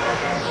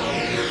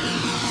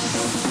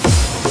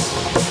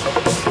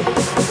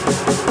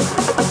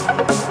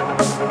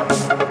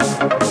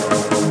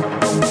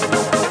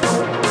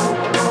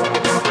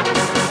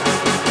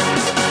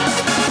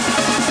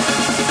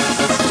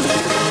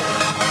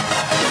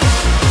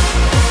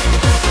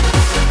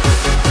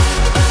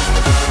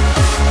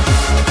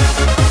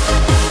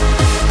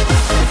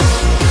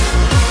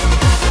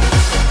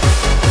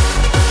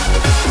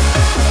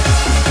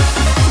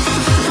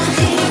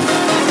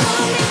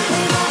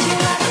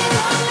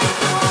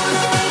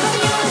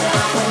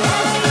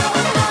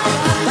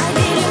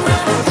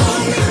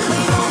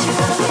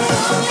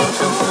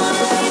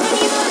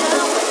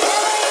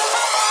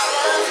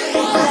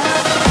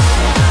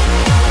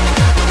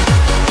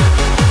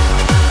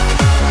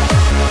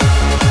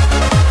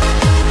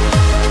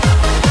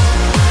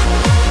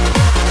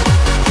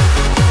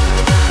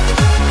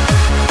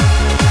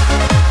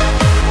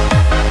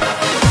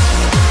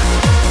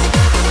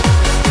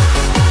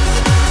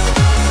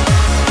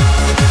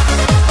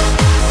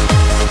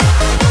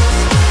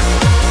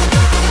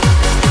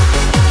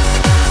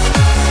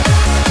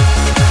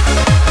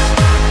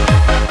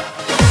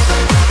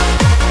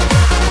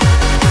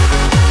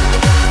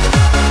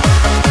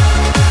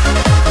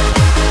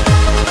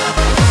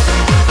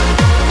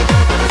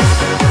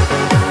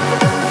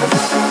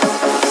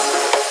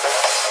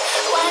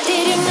 Why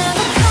did you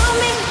never call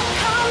me?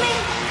 Call me,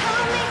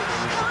 call me,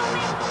 call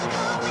me,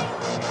 call me.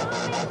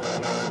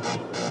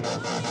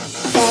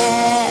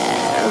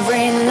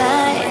 Every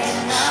night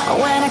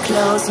when I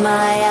close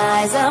my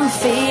eyes, I'm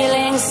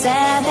feeling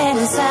sad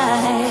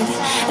inside.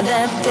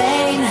 The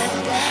pain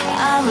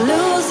of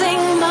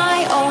losing my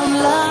own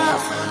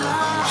love.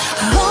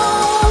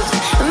 Hold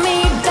me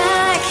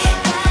back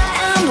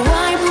and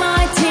wipe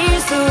my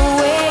tears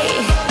away.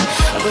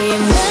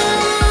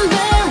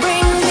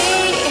 Remembering me,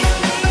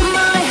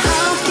 my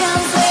heart can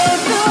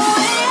slip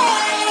away.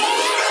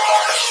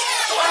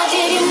 Why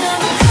did you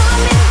never call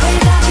me?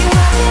 Without you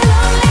I feel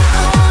lonely.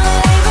 I wanna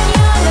live in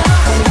your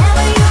love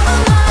whenever you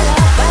are my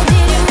love. Why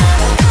did you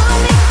never call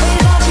me?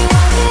 Without you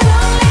I feel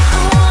lonely.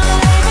 I wanna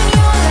live in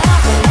your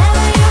love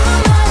whenever you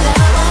are my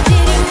love. Why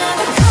did you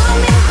never call me?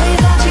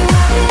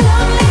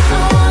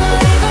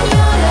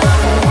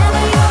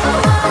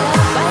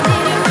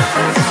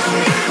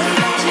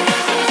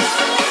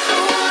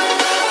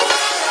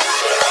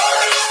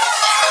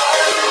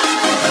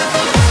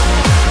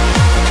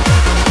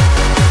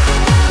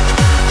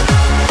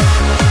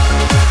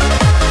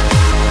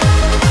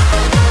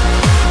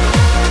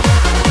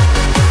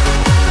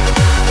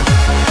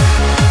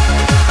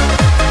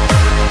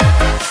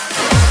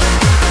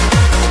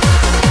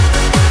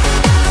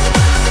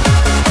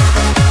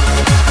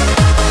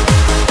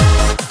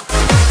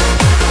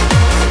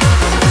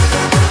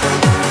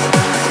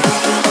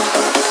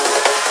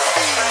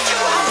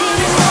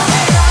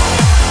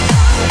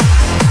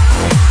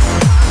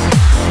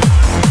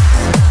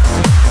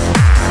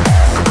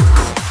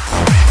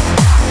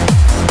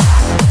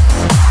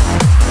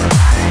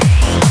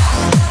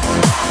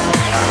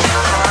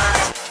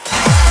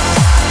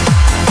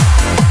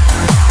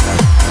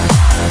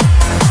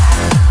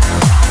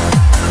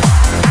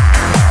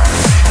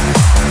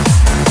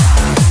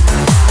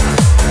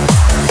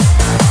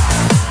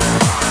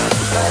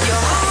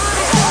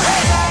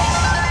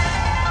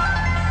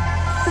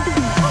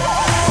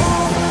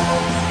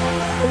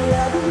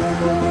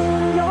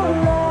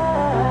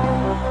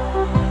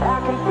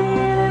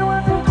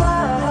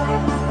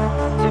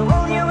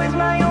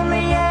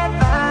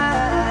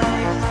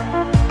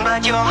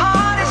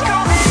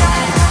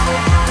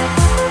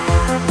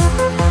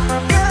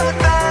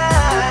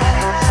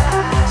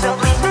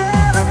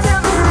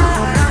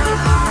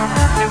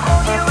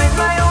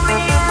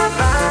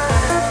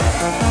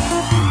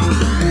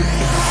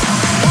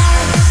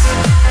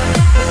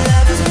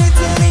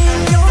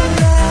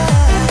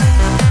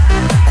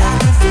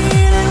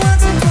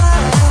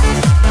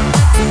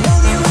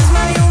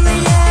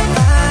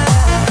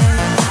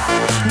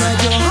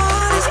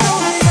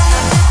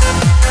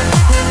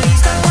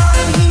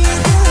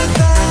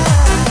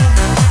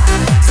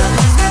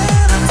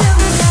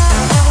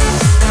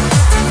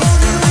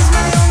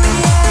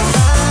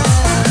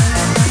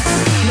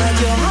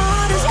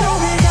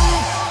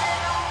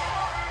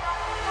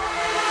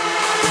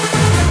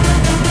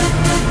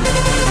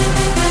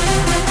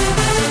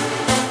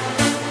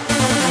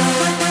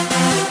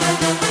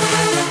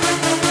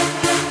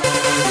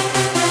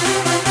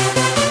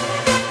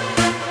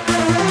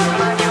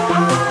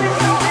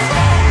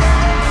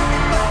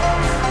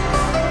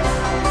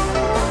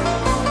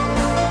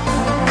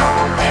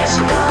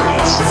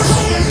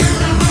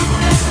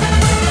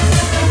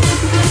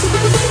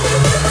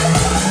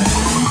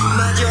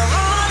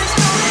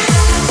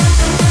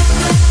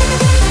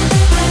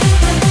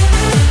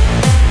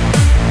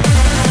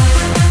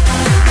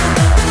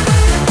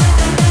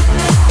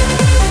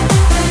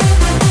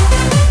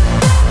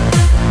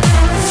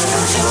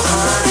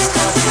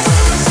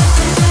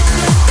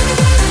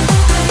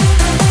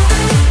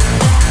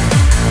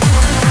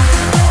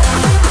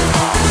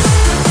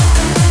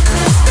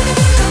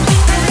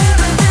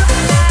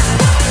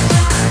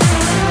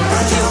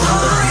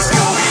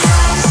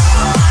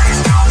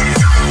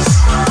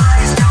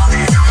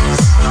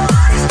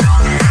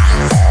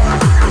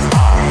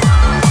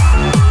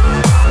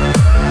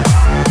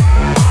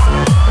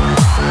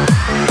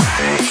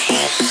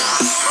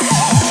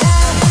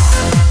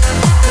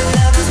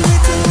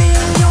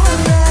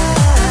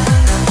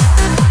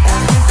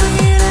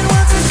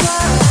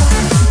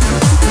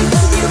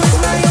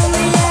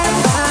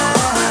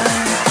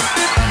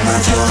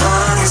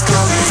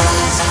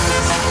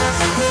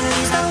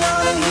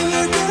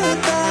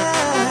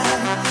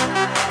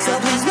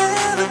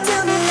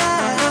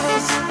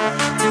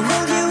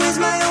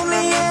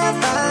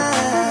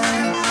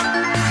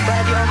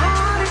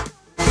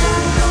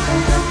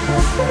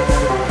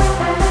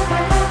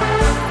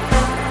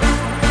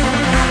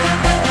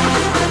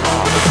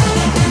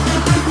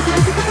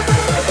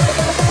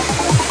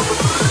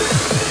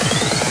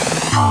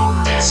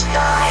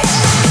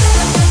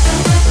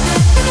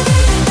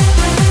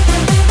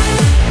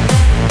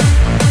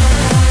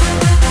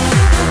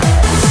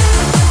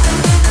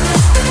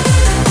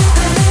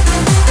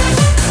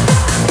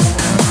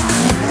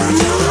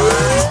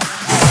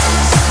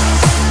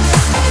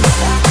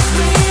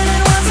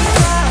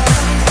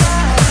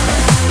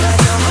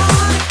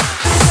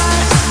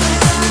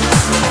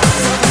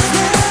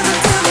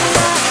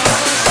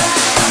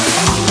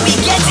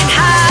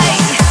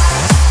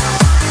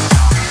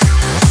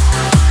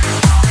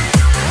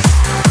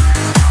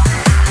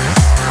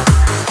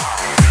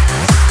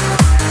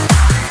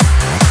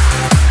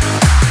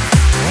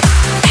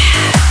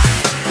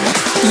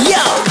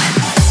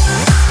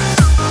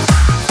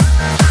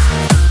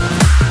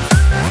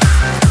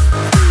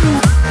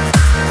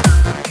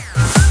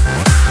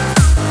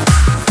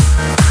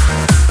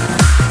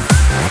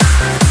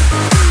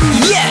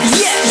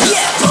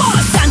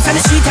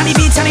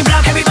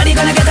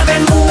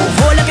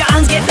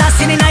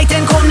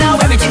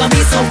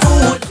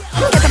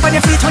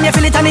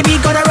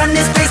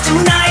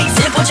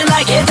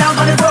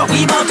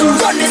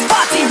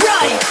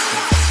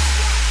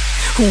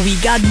 We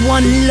got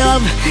one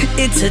love,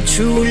 it's a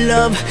true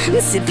love.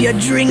 Sip your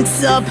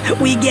drinks up,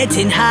 we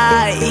getting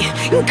high,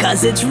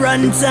 cause it's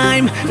run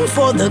time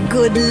for the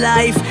good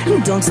life.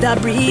 Don't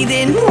stop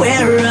breathing,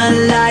 we're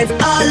alive,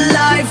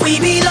 alive. We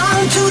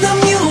belong to the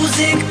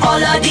music,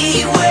 all of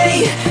the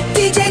way.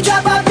 DJ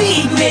drop a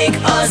beat, make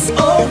us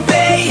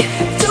obey.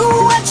 Do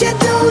what you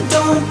do,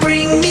 don't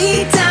bring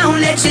me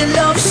down. Let your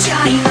love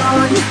shine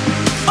on.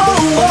 Oh,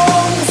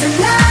 oh,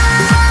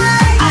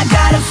 tonight I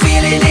got a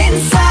feeling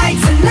inside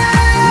tonight.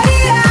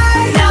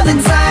 Now the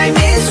time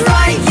is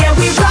right, yeah,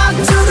 we rock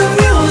to the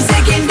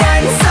music and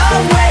dance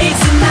away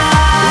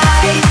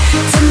tonight.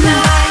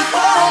 Tonight,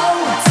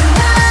 oh,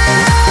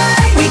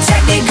 tonight we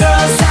check the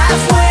girls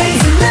halfway.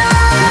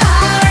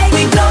 Tonight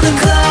we blow the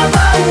club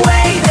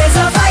away. There's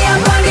a fire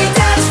on the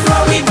dance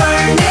floor, we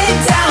burn it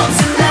down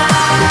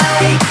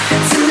tonight.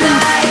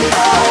 Tonight,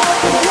 oh,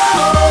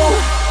 oh.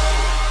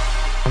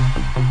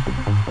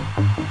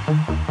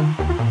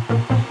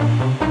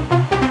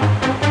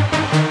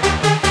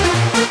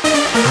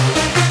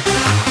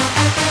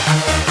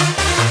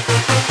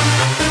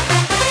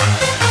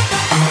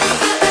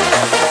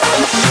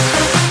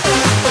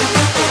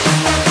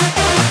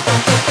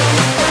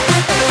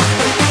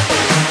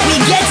 We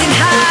getting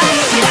high,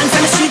 dance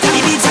on the street, on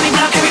the beach, on the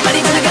block. Everybody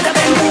gonna get up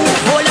and move.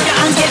 Hold up your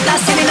hands, get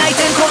lost in the night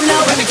and come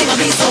now. Everything will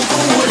be so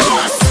cool.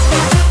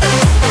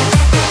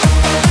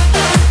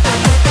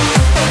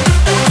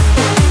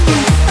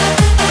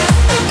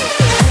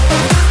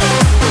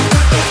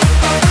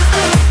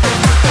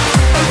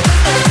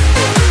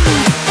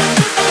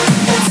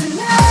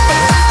 Tonight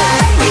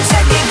we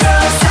check the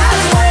girls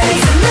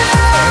halfway.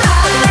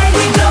 Tonight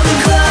we blow the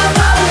club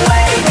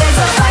away. There's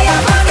a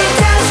fire on the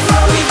dance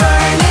floor, we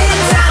burn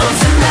it down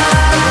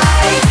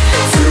tonight.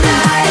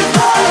 Tonight,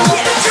 oh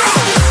yeah.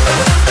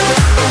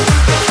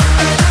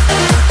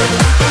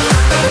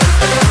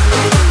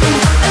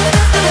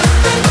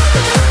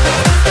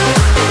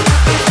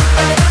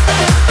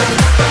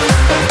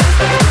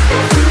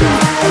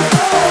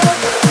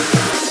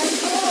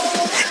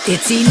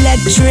 It's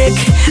electric,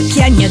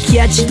 can you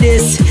catch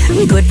this?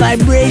 Good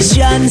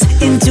vibrations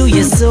into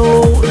your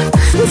soul.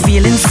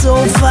 Feeling so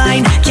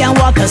fine, can't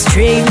walk a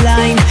straight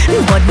line,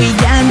 but we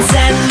dance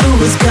and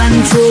lose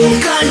control.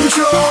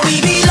 Control,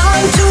 we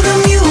belong to the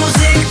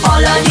music,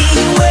 all of the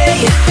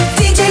way.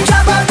 DJ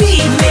drop a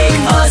beat, make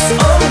us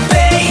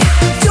obey.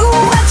 Do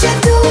what you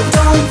do,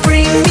 don't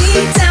bring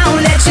me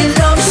down. Let your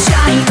love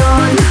shine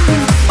on.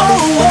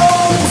 Oh,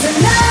 oh,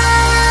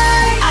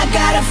 tonight I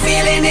got a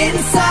feeling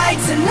inside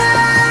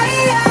tonight.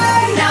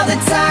 Now the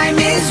time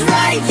is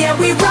right, yeah,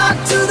 we rock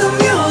to the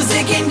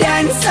music and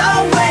dance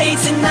away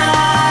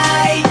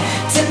tonight.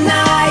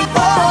 Tonight,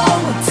 oh,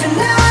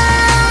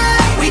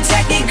 tonight we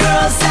take the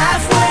girls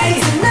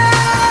halfway.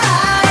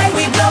 Tonight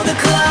we blow the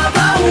club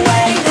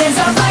away. There's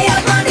a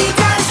fire on the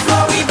dance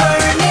floor, we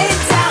burn it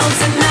down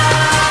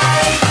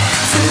tonight.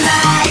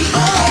 Tonight,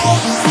 oh,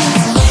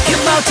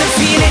 you're about to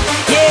feel it,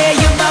 yeah,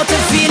 you're about to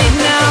feel it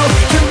now.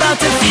 You're about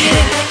to feel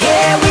it,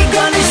 yeah, we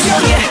gonna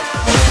show you.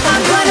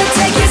 I'm gonna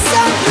take you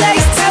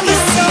someplace that you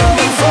seen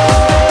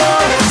before.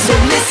 So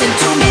listen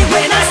to me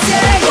when I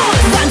say,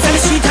 dance on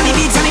the street, on the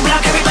beach, on the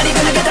block. Everybody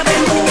gonna get up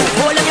and move.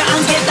 Hold up your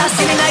hands, get lost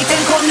in the night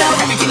and come now.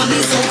 Everything will be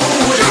so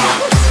cool.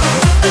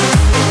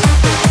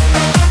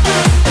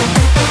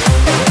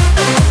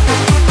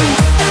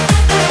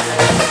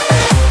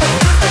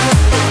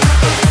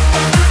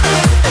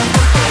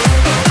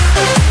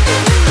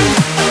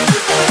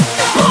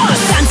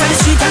 Dance on the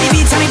street, on the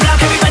beach, on the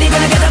block. Everybody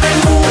gonna get up and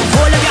move.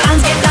 Hold up your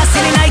hands, get lost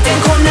in the night and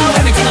come now.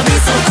 Everything will be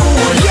so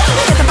cool.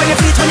 Get up on your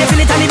feet when you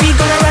feel it on the beat.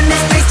 Gonna run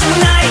this place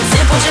tonight.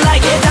 Say what you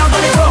like, get down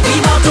on the floor. We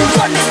about to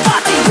run this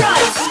party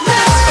right.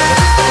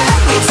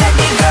 Tonight we take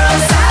the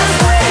girls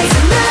halfway.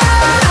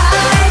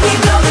 Tonight we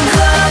blow the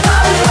club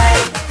away.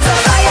 The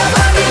fire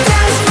on the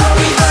dance floor,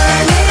 we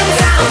burn it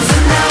down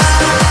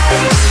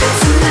tonight.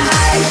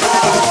 Tonight,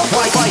 oh.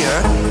 Fire.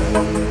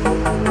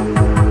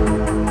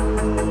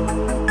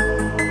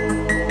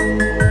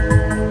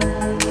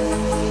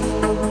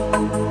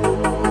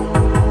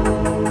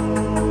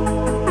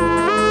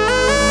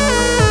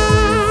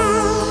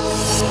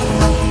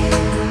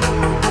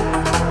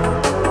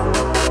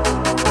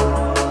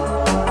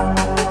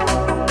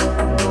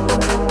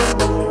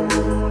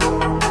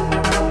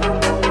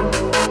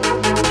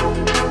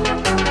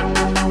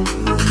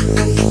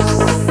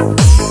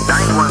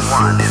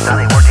 Is not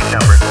a working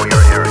number for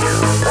your area.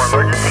 For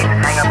emergencies,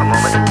 hang up a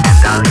moment and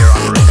dial your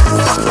operator.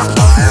 5,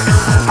 4,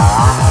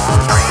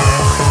 3,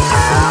 2,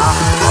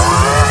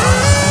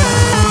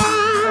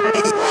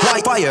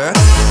 1. Fire.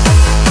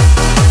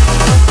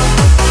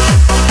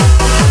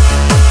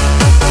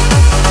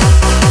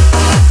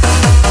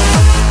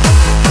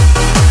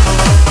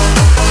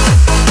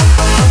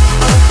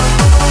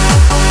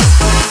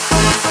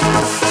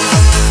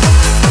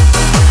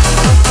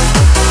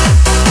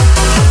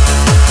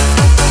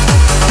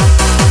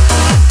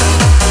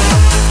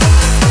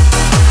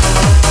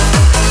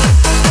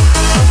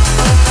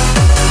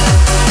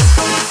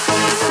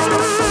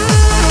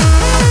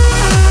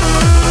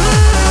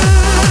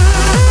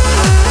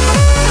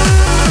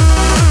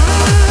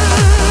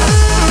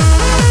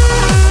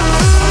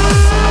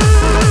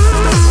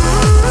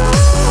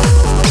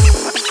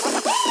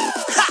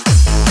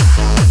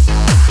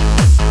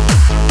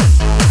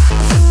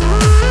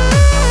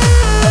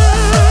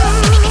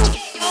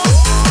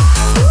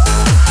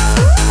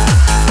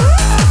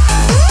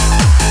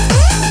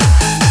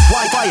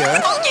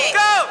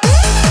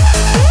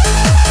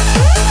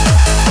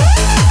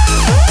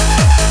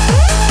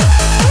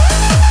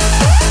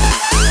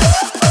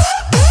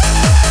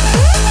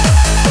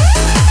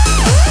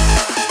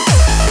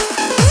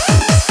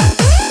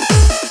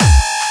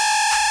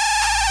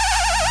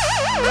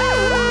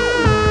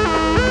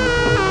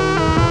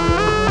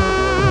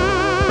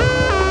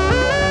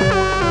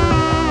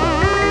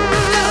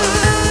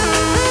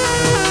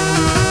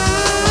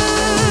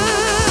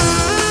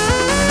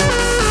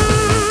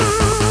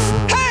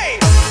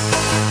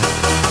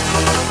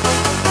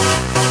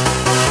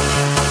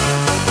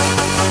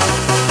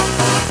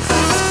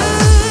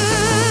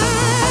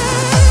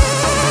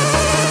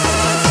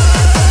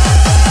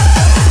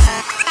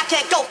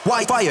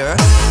 White Fire.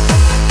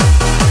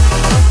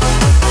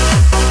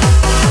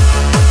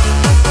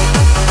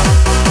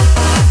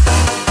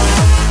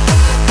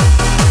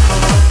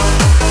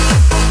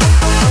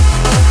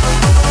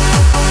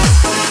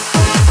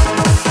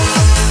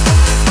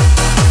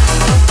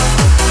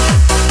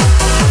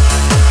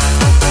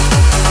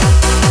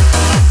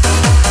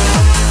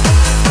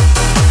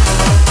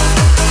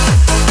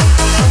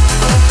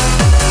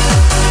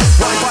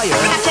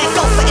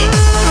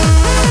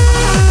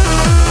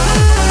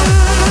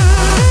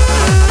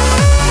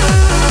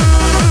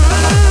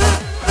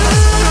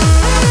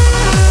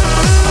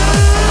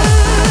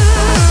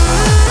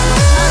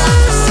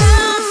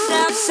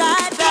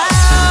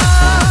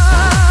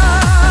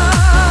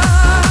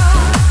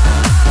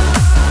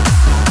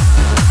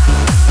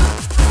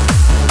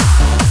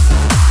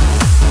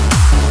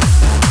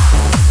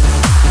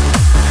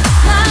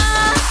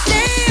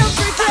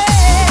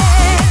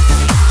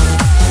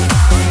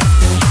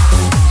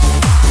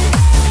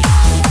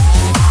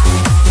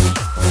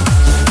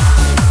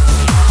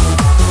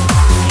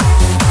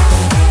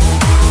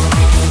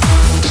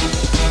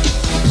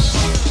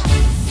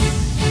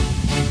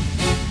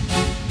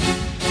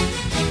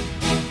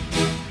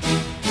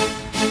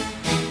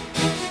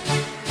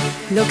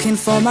 Looking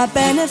for my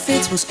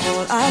benefits was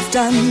all I've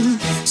done.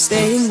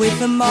 Staying with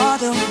the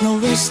motto, no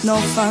risk, no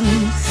fun.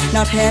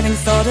 Not having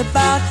thought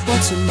about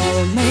what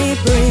tomorrow may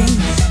bring.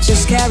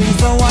 Just caring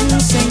for one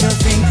single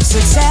thing.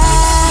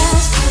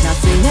 Success,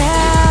 nothing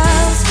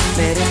else.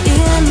 Let it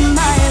in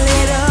my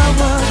little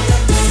world.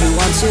 If you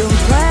want to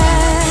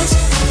impress,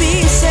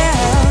 be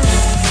yourself.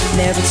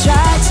 Never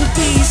try to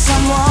be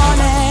someone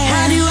else.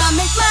 How do I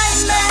make my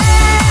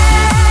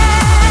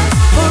man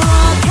for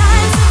all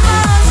kinds of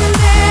ups and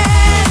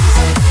downs?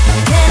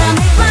 Can I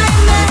make my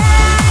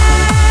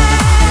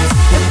amends?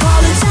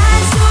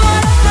 Apologize to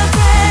all of my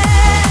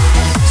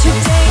friends.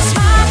 Today's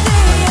my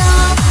day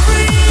of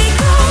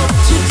freedom.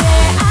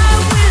 Today I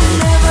will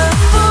never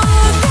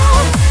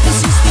forget. This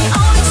is the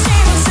only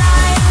chance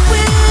I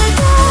will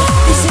go.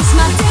 This is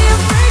my day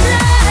of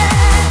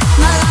regret.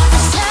 My life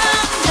is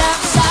turned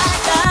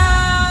upside down.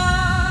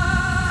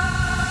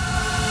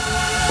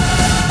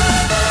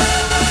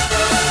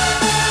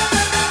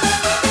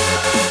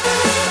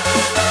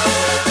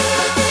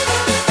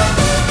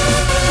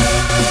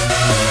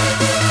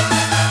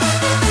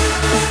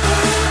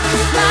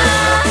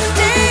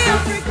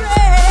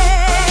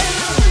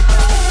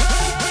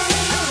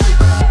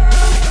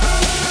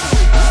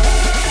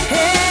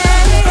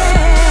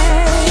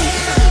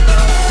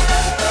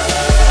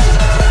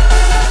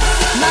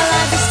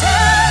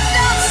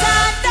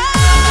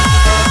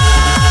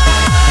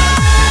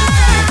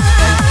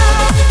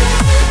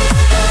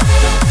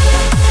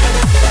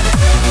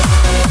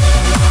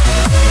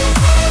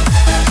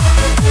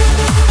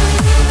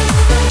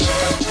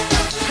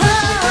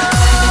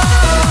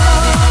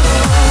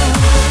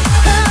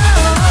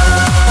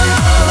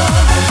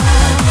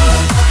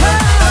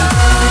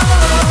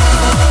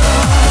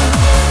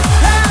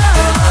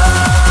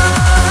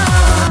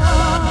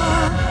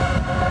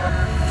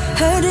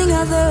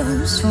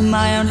 For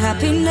my own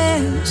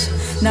happiness,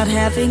 not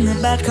having a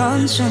bad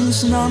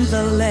conscience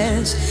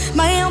nonetheless.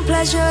 My own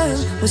pleasure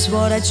was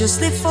what I just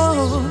lived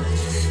for.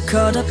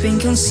 Caught up in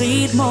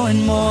conceit, more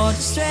and more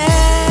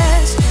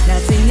distress.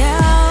 Nothing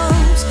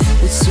else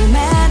would soon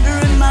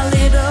matter in my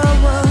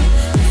little world.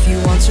 If you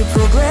want to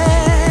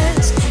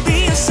progress,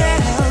 be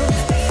yourself.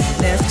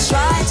 Never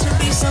try to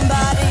be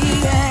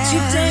somebody else.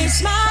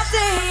 Today's my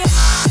day.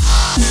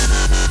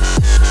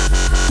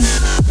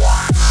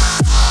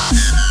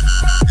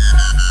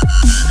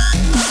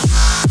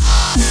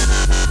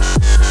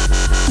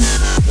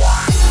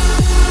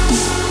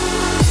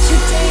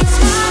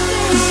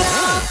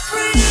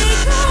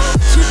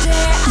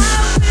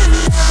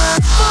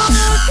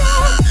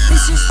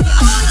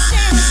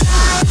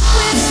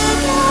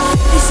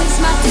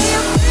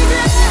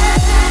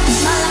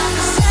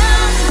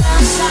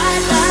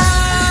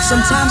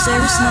 Sometimes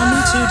there is no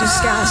need to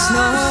disguise,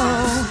 no.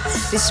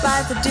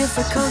 Despite the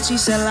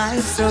difficulties that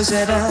life throws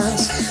at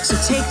us, so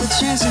take the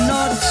chance in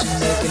order to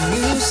make a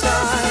new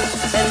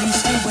start. At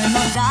least you will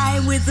not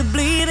die with a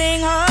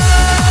bleeding heart.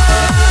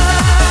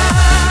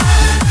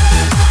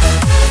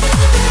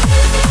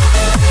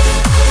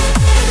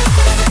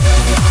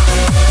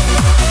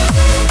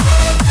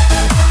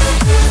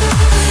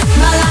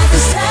 My life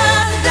is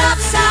turned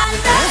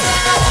upside down.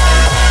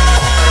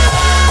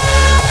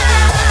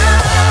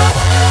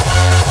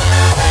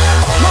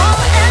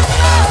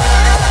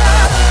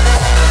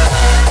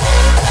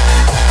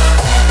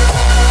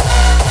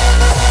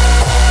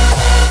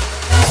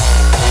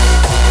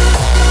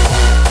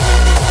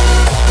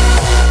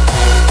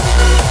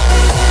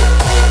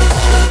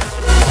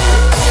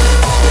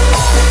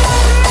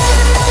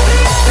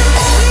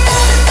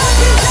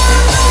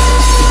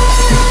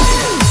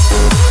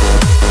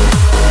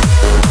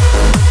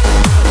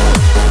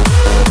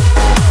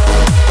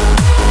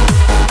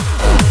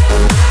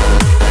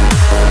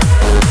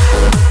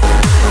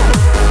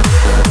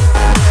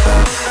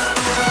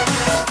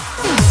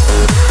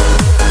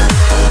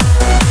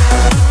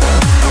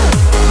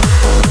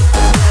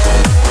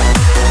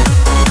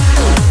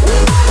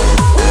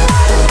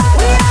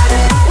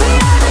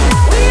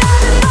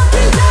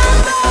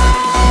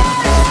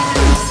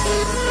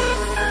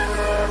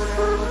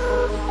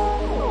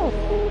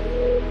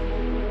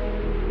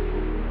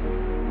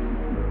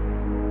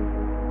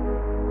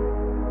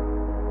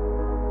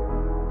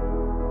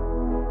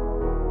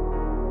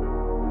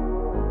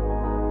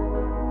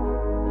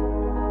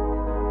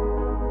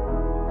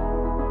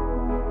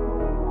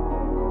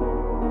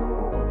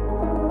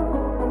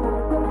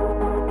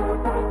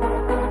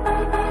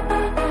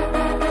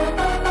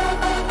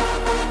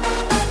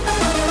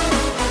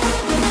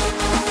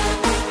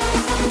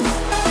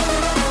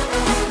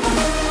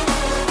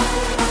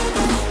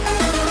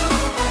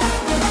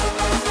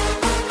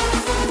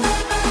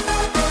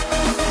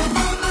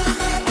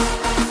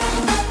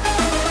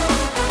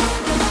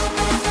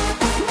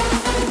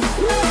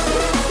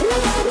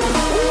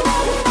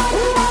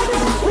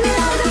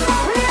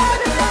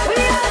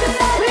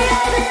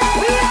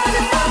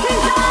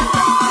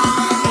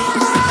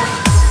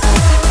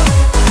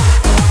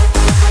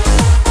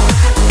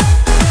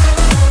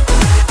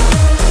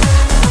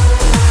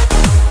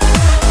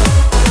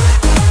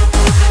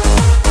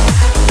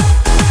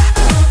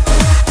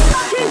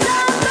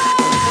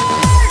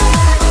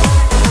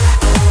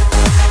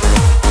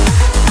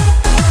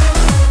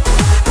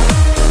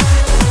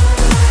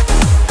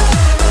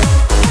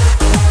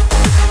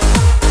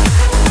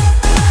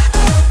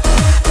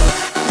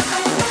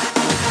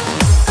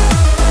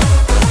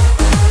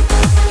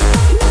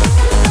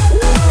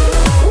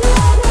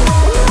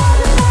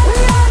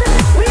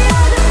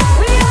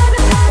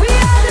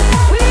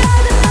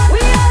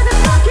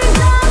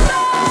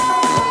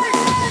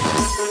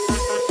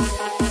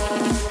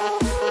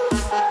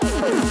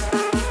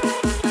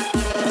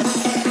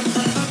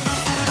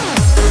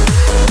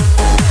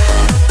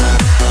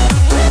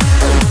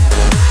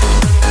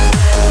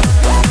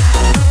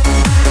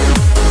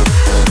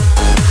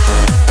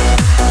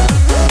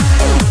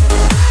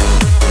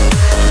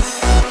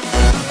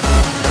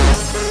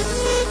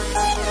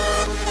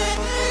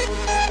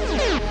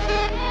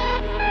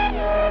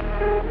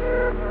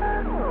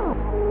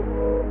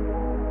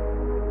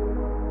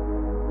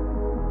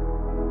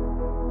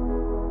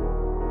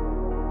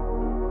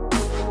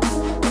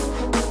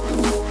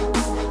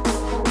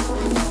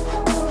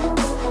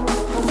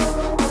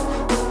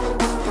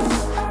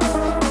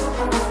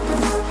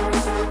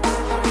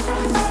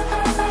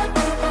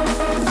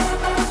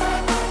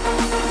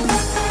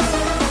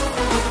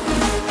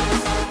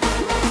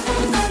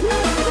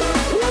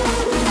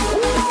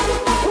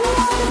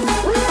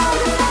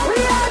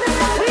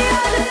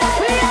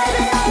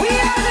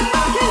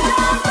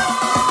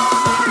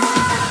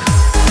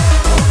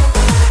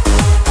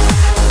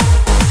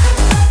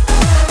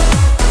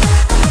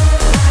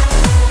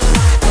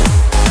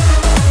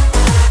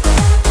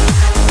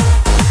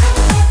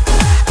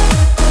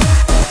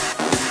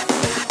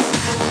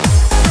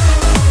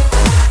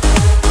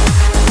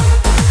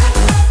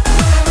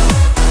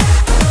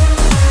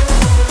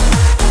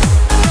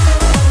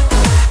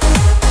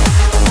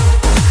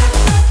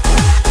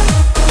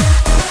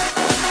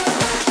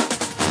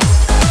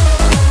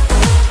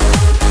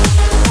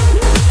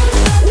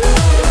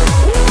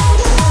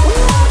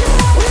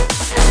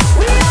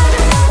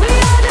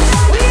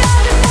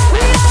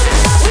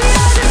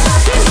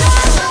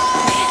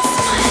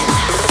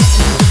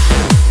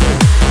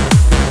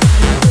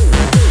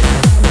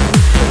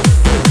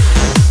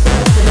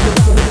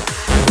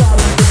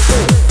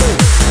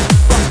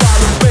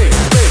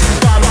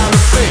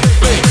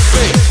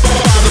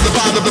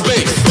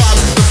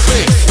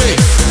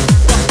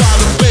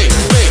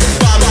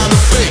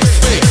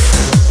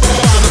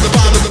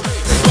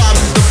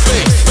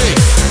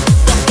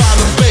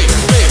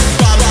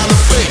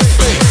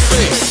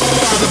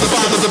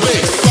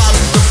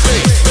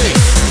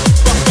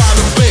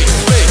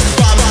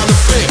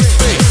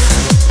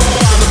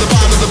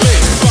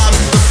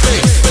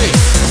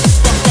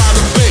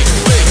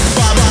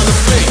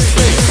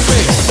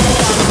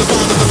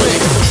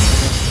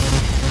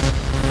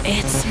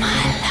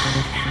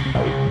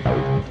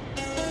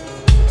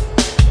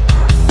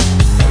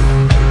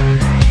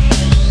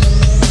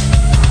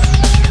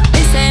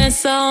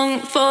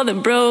 the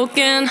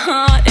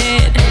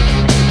broken-hearted.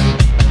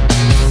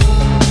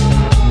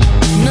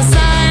 No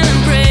silent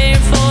prayer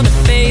for the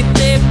faith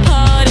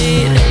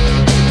departed.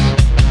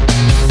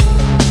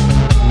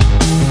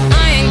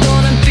 I ain't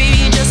gonna be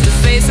just a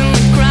face in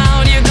the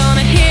crowd. You're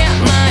gonna hear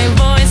my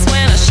voice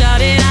when I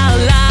shout it out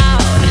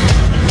loud.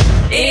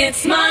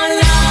 It's my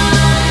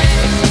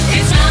life,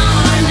 it's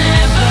now or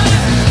never.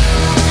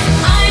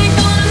 I ain't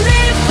gonna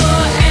live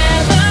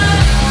forever.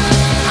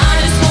 I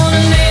just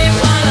wanna live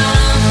while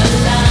I'm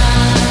alive.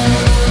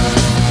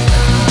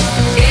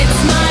 It's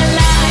my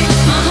life,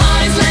 my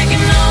heart is like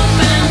an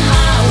open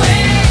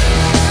highway.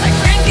 Like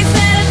Frankie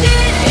said, I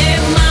did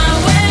it my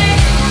way.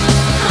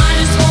 I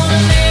just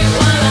wanna live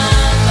while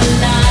I'm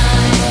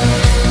alive.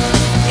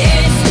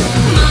 It's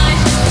my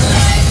life,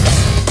 life,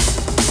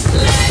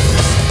 life,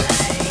 life,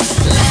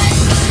 life, life.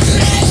 It's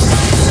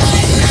my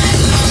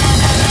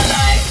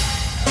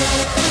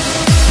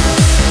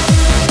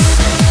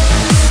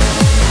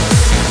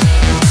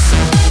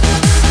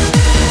life.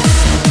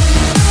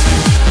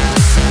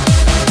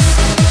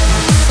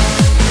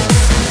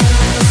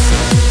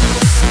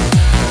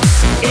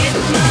 It's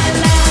my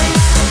life.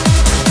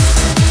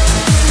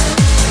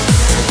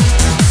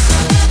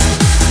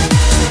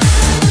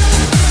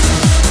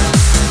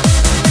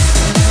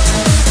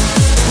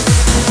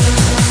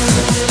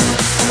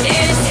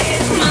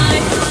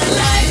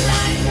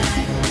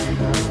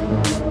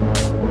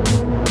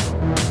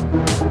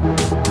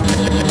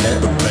 Let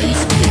the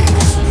bass kick.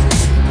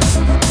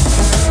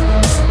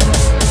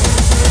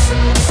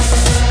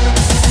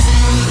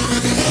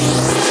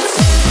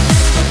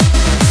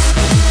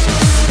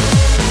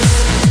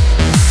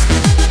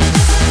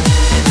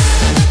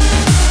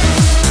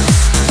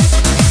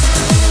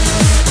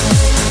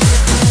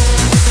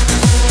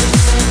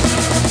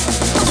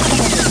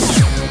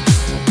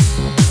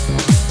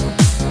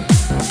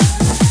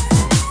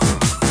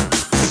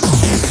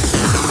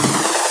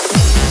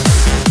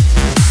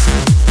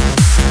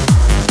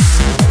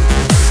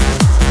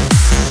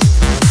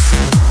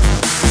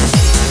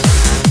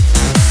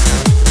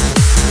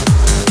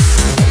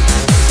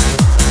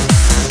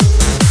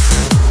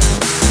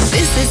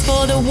 This is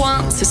for the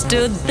ones who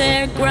stood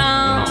their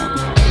ground.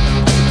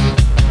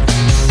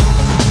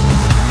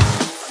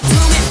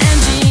 Tommy and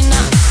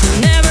Gina, who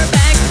never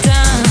back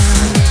down.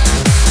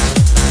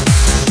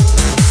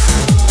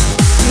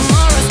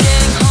 Tomorrow's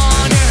getting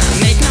harder,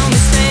 make no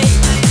mistake.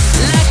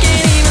 Luck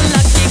ain't even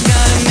luck, you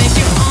gotta make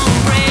your own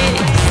break.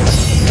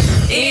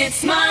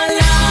 It's my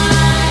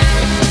life,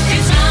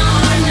 it's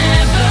now or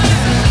never.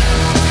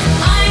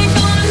 I ain't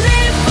gonna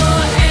live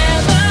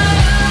forever.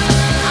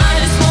 I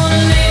just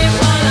wanna live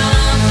while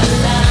I'm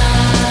alive.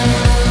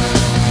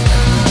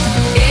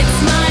 It's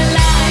my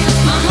life,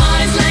 my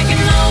heart is like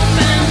an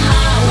open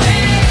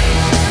highway.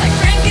 Like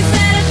Frankie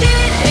said, I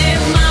did it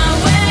my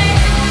way.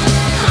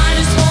 I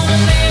just wanna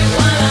live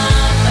while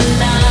I'm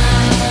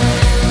alive.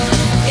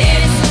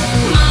 It's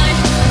my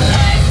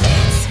life,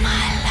 it's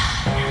my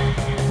life.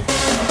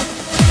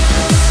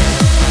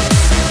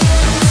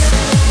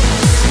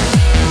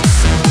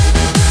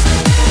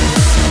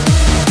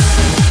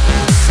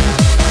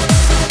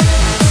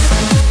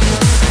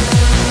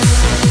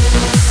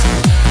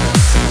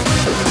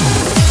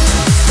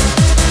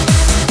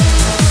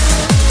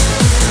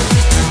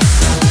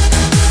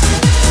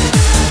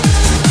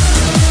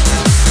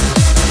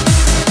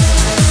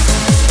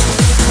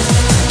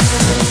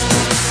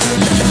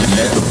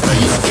 Let the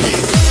bass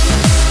kick.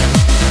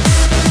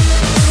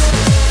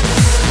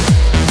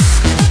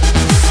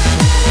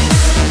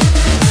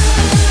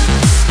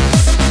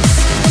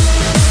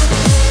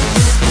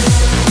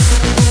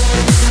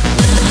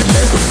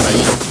 Let the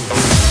bass.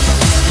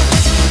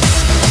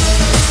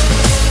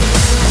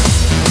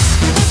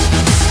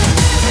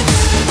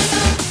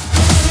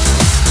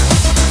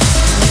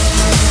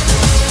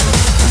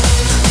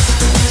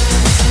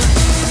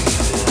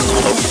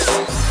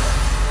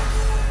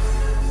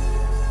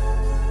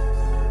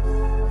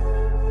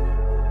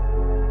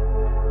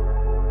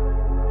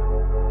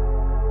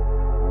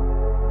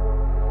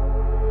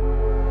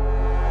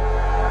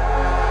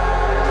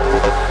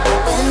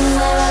 When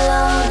we're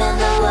alone and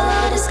the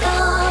world is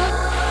gone,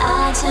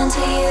 I turn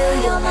to you,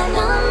 you're my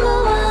number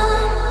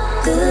one.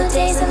 Good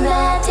days and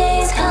bad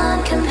days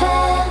can't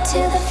compare to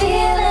the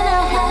feeling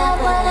I have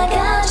when I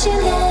got you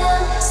near.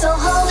 So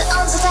hold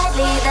on so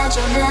tightly that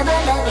you'll never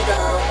let me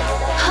go.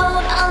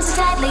 Hold on so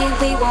tightly,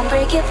 we won't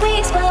break if we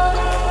explode.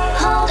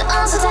 Hold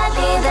on so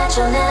tightly that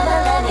you'll never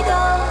let me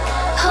go.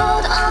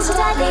 Hold on so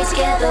tightly,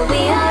 together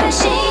we are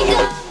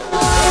unshakable.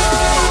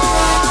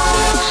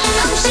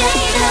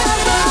 Unshakable.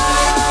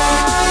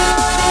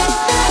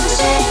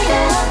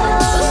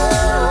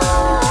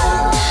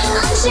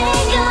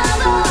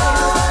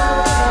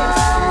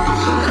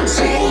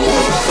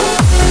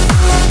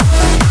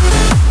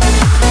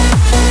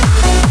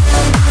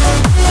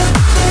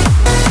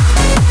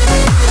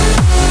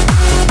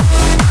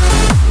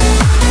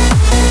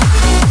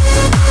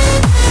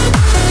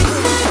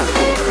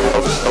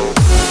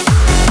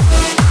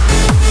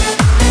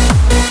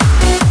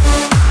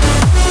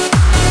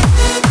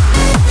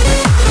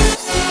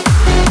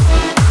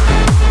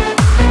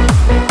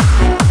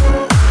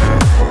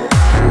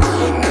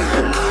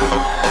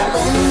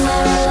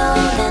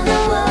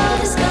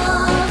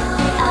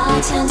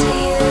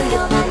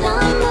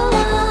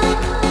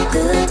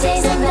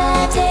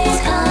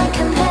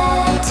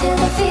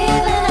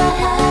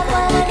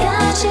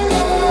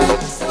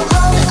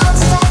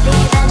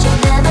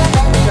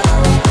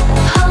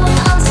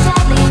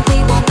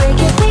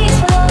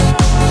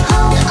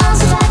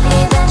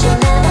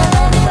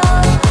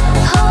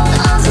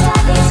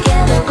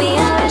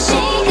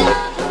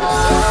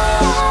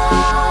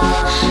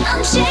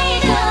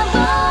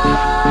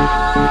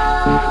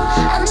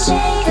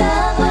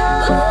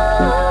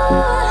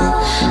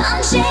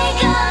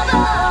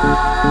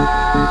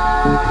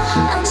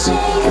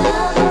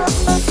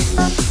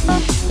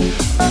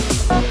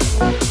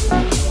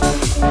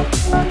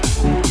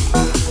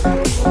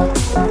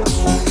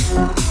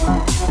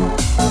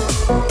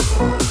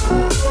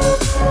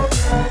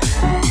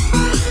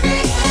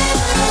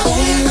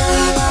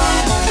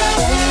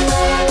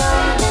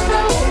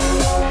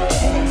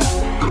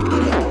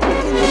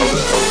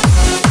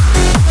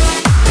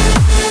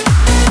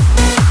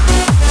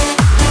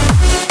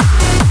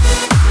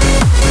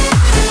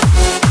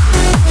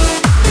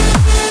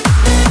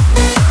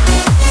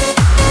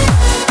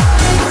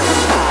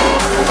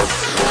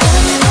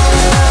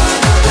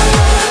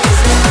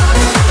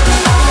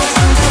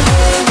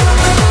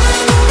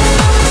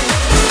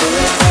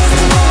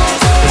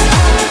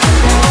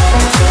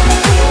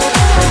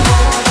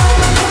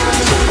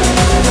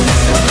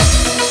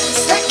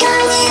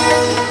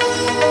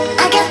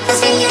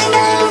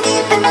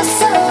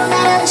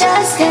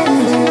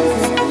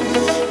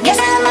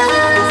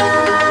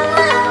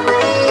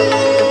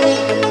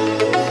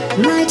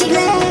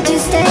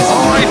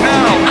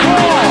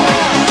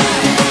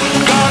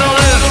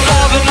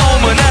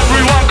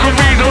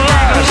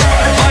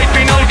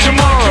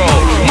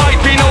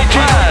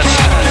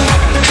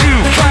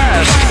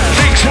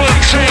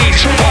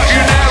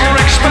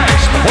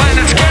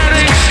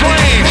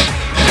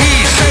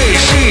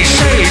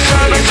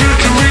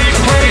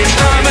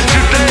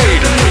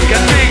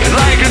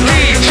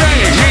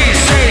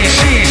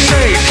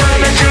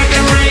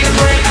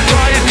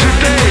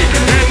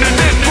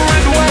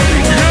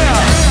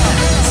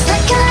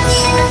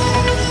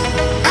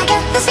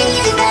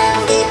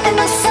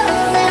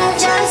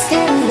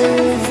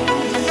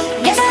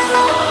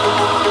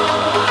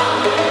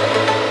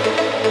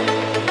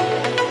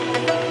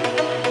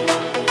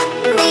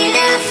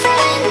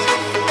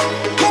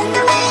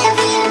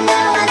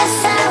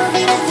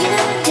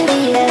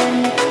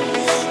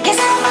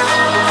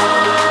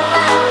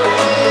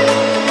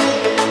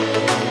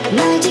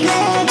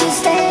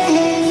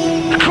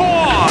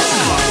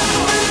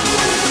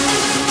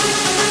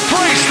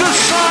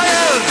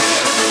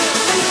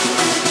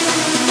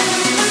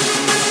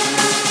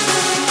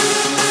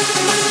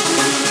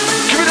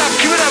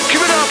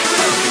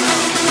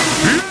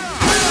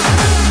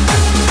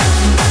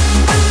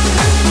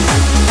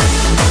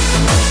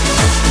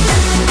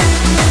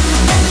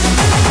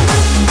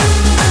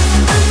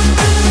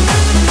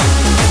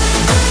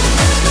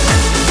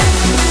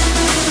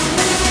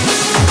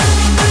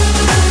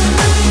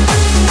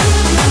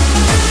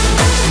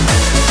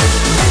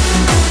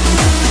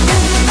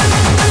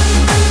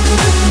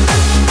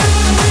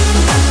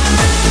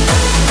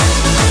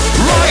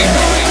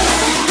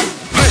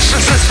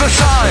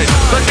 inside.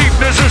 The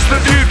deepness is the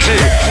beauty.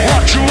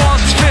 What you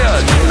once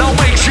feared now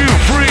makes you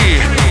free.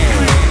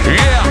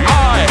 Yeah,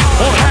 I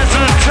won't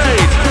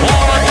hesitate.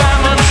 Wanna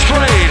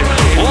demonstrate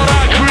what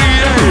I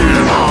create.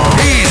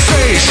 He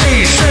say,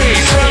 she say,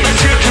 turn the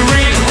future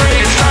in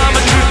race. Time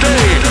of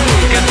today.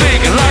 You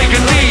think like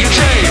a DJ.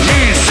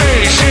 He say,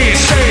 she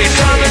say,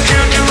 turn the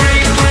future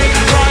in race.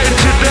 Try it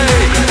today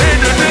in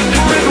a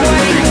different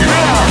way.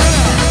 Yeah.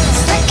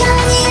 Stuck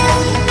on you.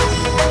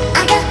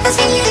 I got this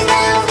feeling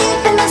now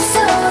deep in my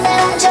soul that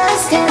I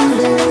just can't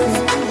lose.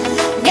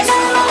 Guess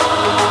I'm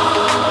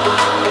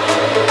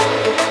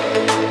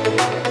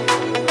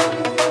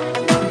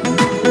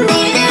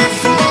needed a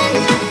friend.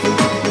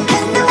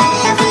 'Cause the way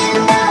I feel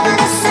now, I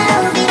guess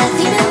I'll be with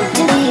you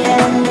to the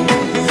end.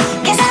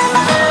 Guess I'm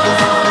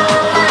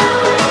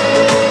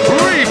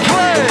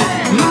Replay.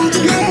 won't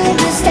you let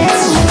me stay?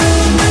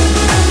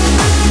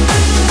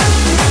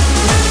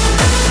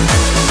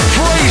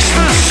 Face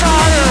the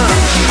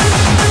silence.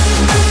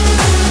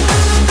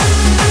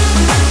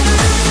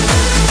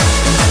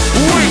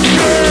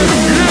 Wicked,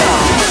 yeah.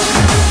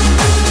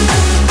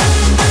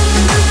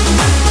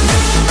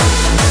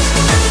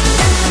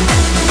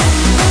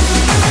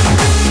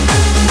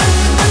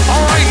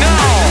 All right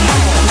now,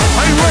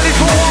 are you ready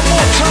for one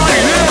more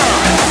time? Yeah.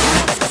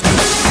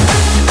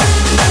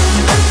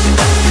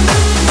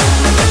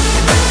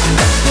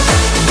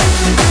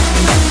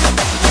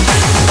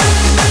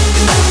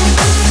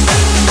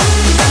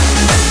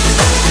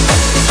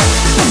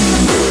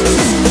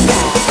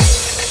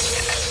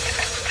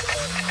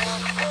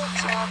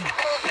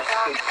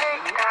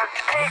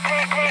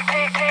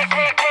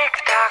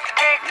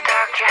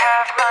 You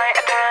have my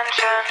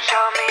attention,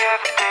 show me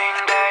everything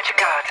that you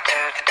got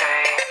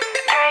today.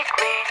 Take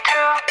me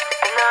to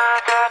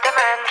another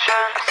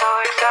dimension, I'm so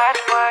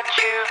excited what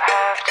you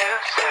have to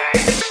say.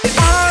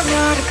 I'm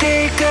not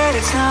addicted,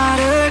 it's not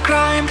a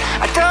crime.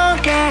 I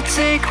don't get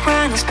sick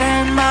when I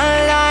spend my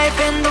life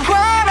in the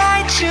world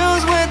I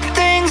choose with the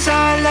things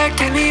I like.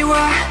 Tell me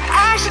why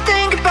I should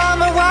think about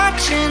my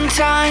watching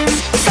time.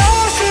 So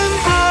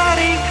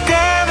sympathetic,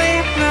 damn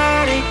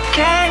hypnotic,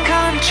 can't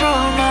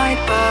control my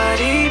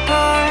body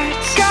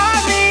parts.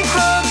 Got me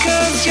hooked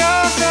 'cause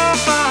you're so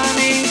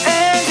funny,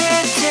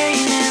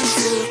 entertaining,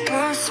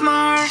 super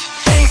smart.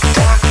 Tick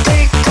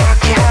tock,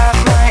 you have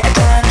my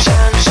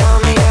attention. Show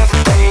me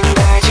everything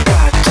that you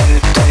got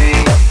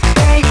today.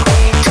 Take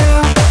me to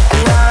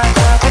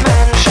another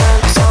dimension.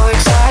 So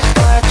excited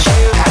what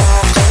you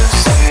have to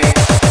say.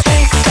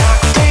 Tick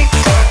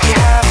tock, you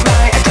have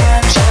my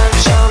attention.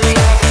 Show me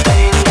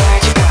everything that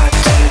you got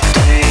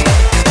today.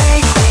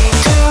 Take me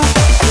to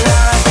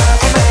another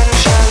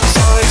dimension.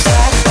 So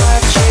excited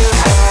what you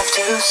have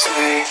to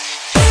say.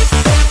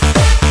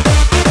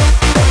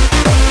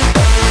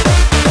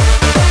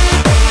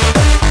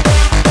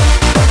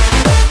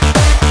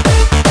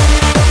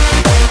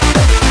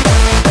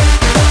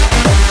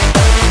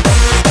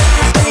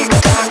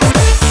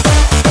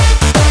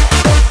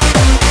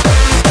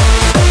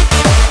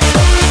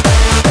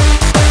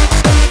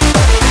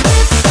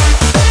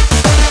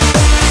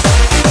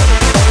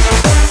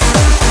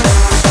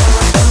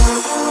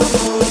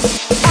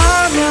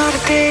 I'm not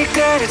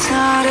addicted, it's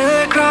not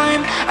a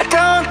crime. I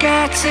don't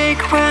get sick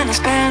when I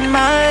spend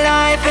my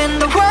life in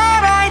the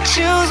world I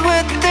choose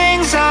with the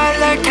things I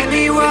like. Tell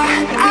me why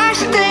I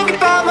should think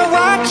about my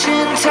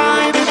watching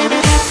time.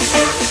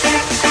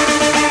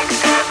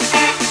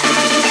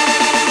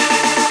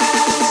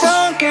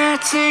 Don't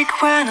get sick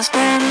when I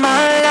spend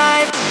my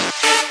life.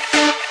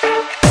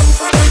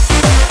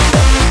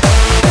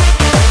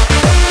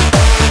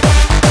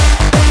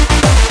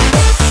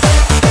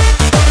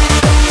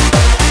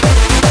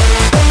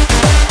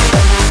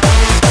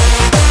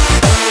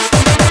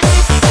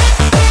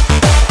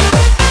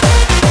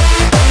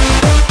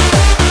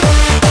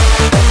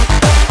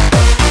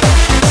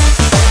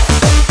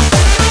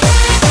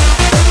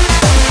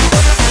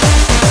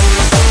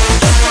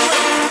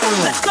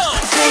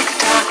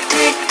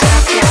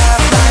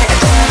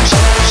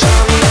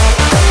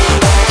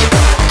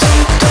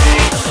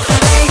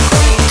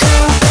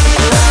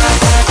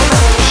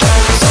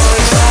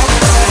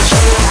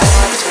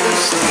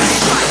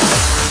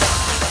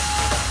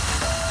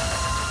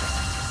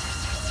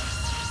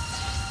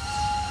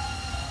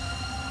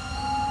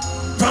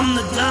 From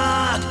the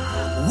dark,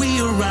 we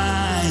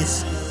arise.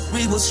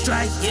 We will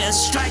strike, yes,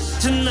 strike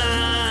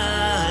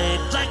tonight.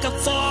 Like a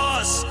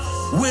force,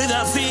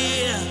 without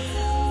fear,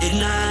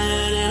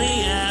 ignite any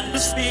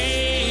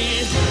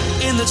atmosphere.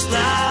 In this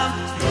cloud,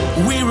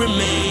 we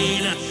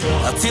remain.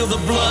 I feel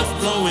the blood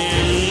flow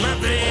in my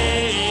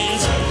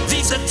veins.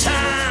 These are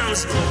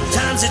times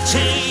that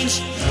change.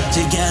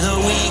 Together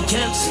we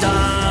can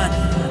start.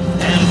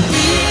 And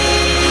we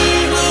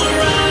will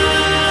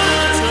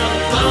rise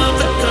above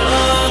the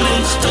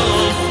coming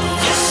storm.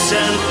 Yes,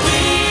 and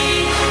we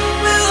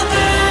will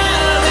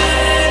have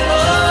it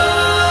all.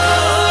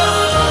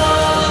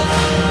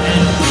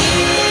 And we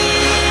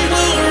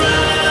will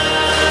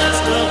rise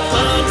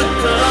above the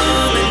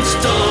coming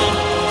storm.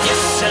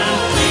 Yes, and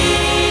we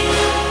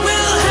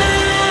will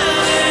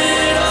have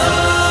it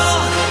all.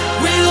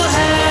 We'll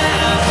have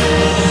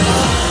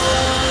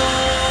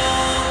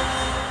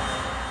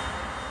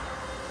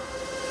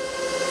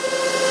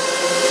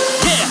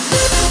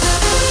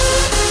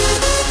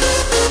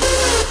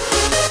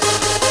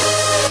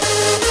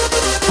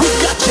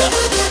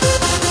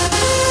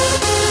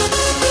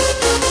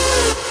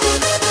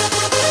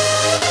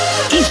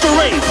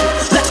rave.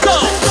 Let's go.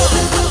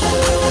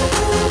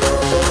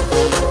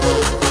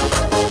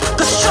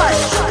 The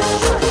strike.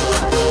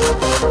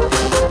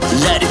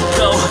 Let it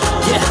go.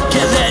 Yeah,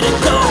 yeah, let it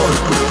go.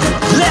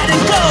 Let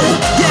it go.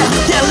 Yeah,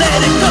 yeah, let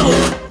it go.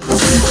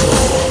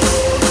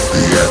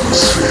 The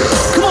atmosphere.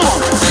 Come on.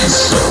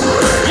 It's the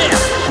rave. Yeah.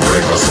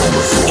 Ravers on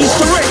the floor. It's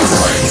the rave.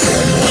 Playing for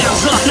more.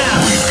 Hands up now.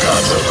 We've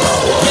got the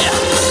power. Yeah.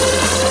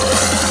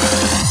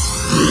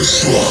 This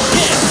one.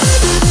 Yeah.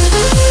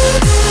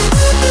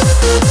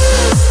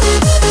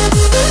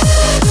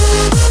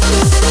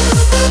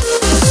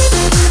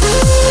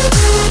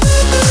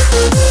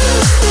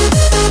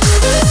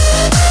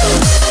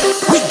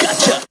 We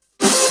gotcha.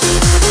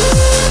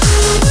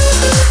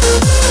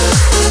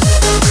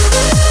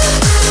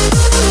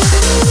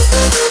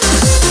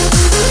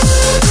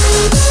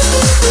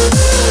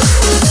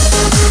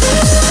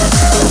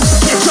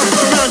 Get jump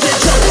around, get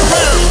jump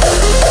around.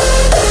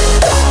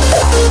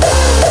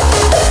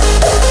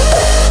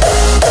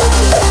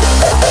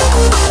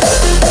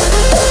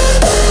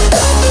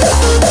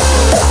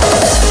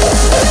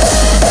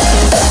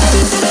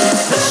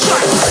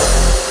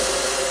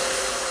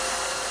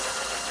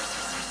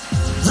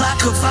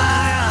 Like a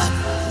fire,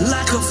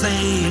 like a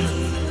flame,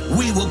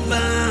 we will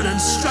burn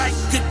and strike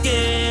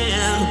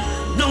again.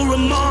 No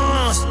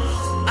remorse,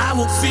 I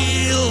will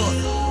feel.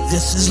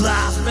 This is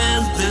life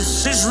and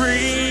this is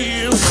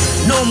real.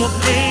 No more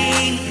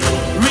pain,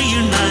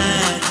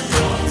 reunite.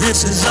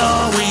 This is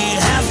all we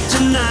have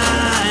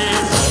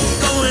tonight.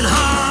 Going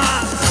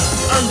hard,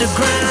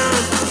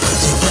 underground.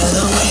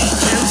 Together we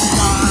can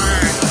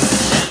start.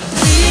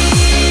 We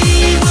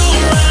will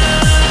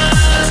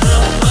rise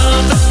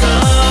above the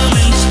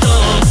coming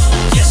storm.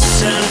 Yes,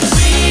 and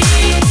we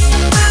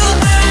will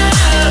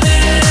have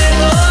it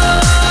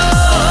all.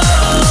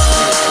 And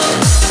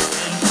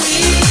we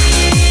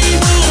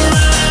will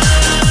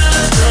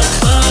rise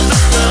above the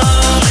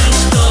coming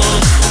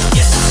storm.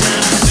 Yes,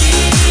 and we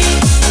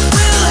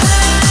will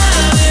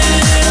have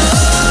it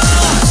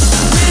all.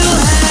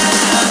 We'll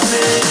have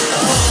it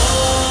all.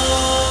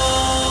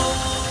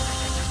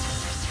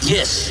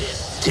 Yes,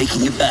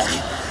 taking it back.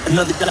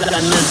 Another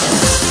dimension.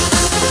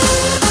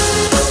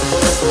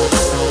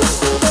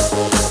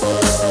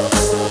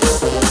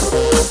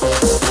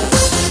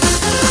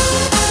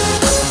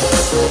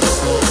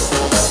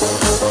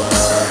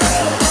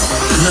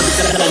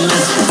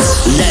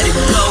 Let it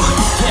go,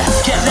 yeah,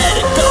 yeah, let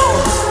it go.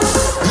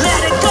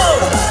 Let it go,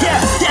 yeah,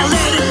 yeah,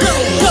 let it go.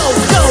 Go,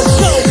 go,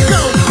 go,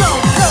 go, go,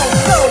 go,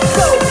 go,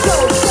 go, go.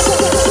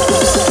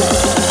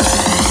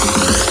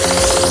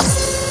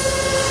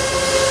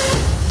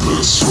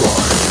 That's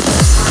right.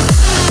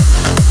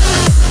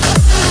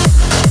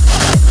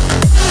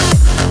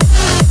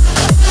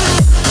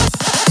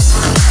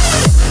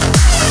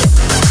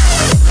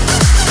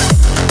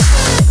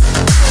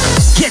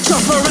 Yeah,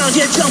 jump around,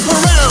 yeah, jump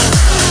around.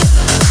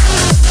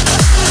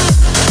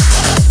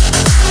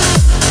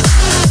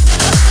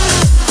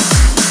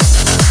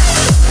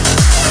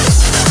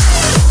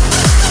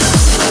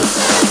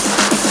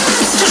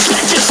 Just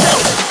let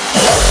yourself.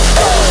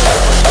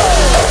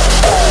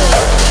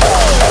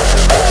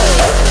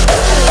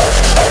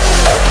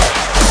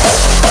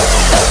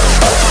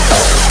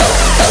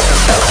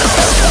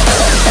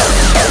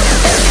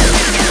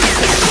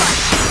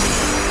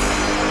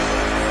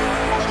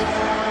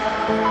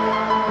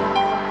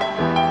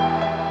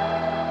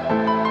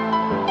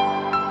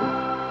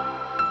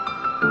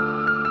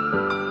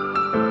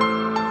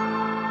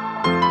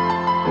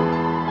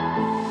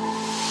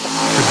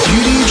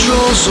 Beauty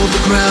draws all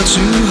the crowd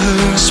to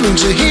her,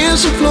 swings her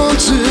hips and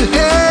flaunts her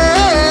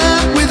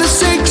hair. With a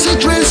sexy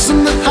dress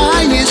and the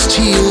highest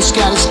heels,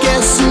 got us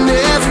guessing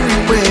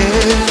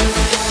everywhere.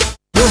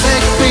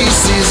 Perfect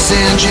face is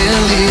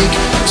angelic,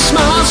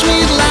 smile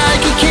sweet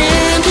like a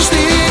candy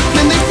stick.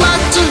 Then they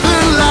flock to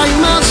her like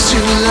moths to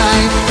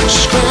light.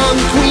 She's crowned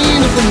the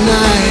queen of the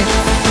night.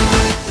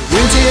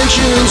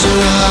 Intentions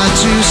are hard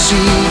to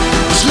see.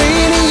 This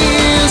lady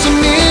is a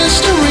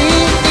mystery.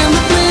 In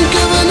the blink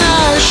of an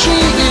eye, she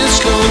is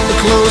gone. The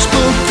closed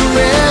book for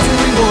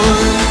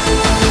everyone.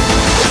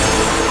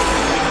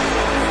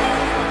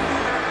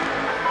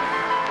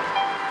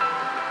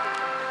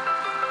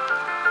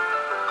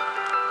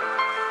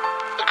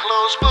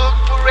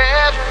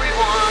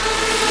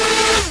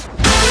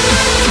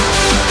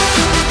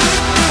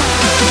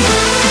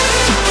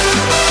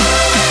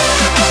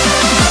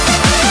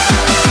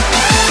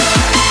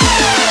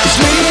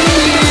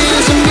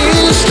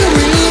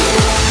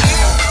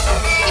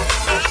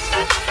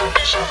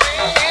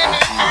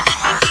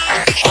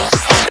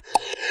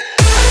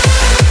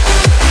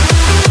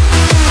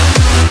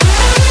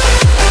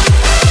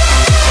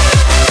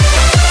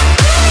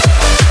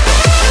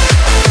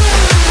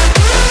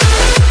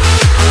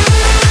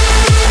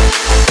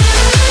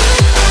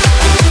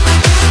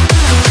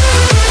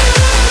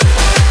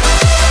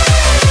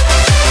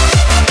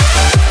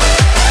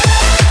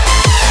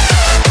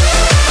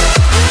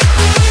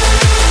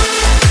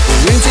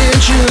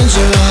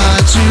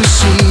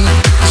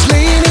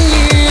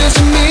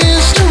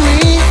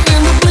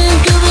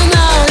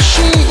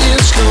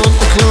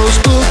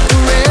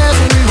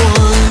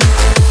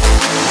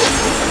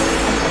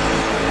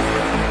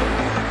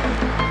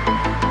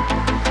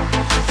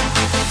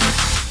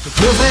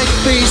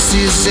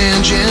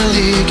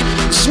 angelic.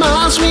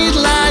 Smile sweet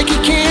like a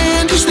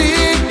candy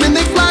stick. When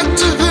they flock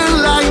to her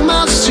like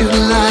moths to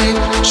the light,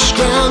 she's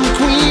crowned the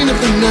queen of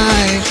the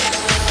night.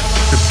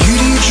 Her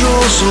beauty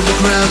draws all the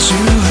crowd to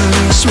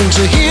her, swings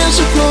her hips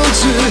and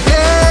floats her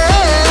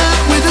head.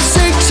 With a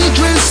sexy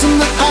dress and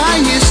the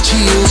highest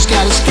heels,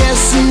 got us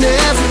guessing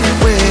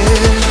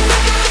everywhere.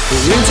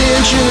 Her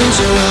intentions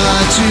are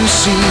hard to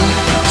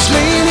see.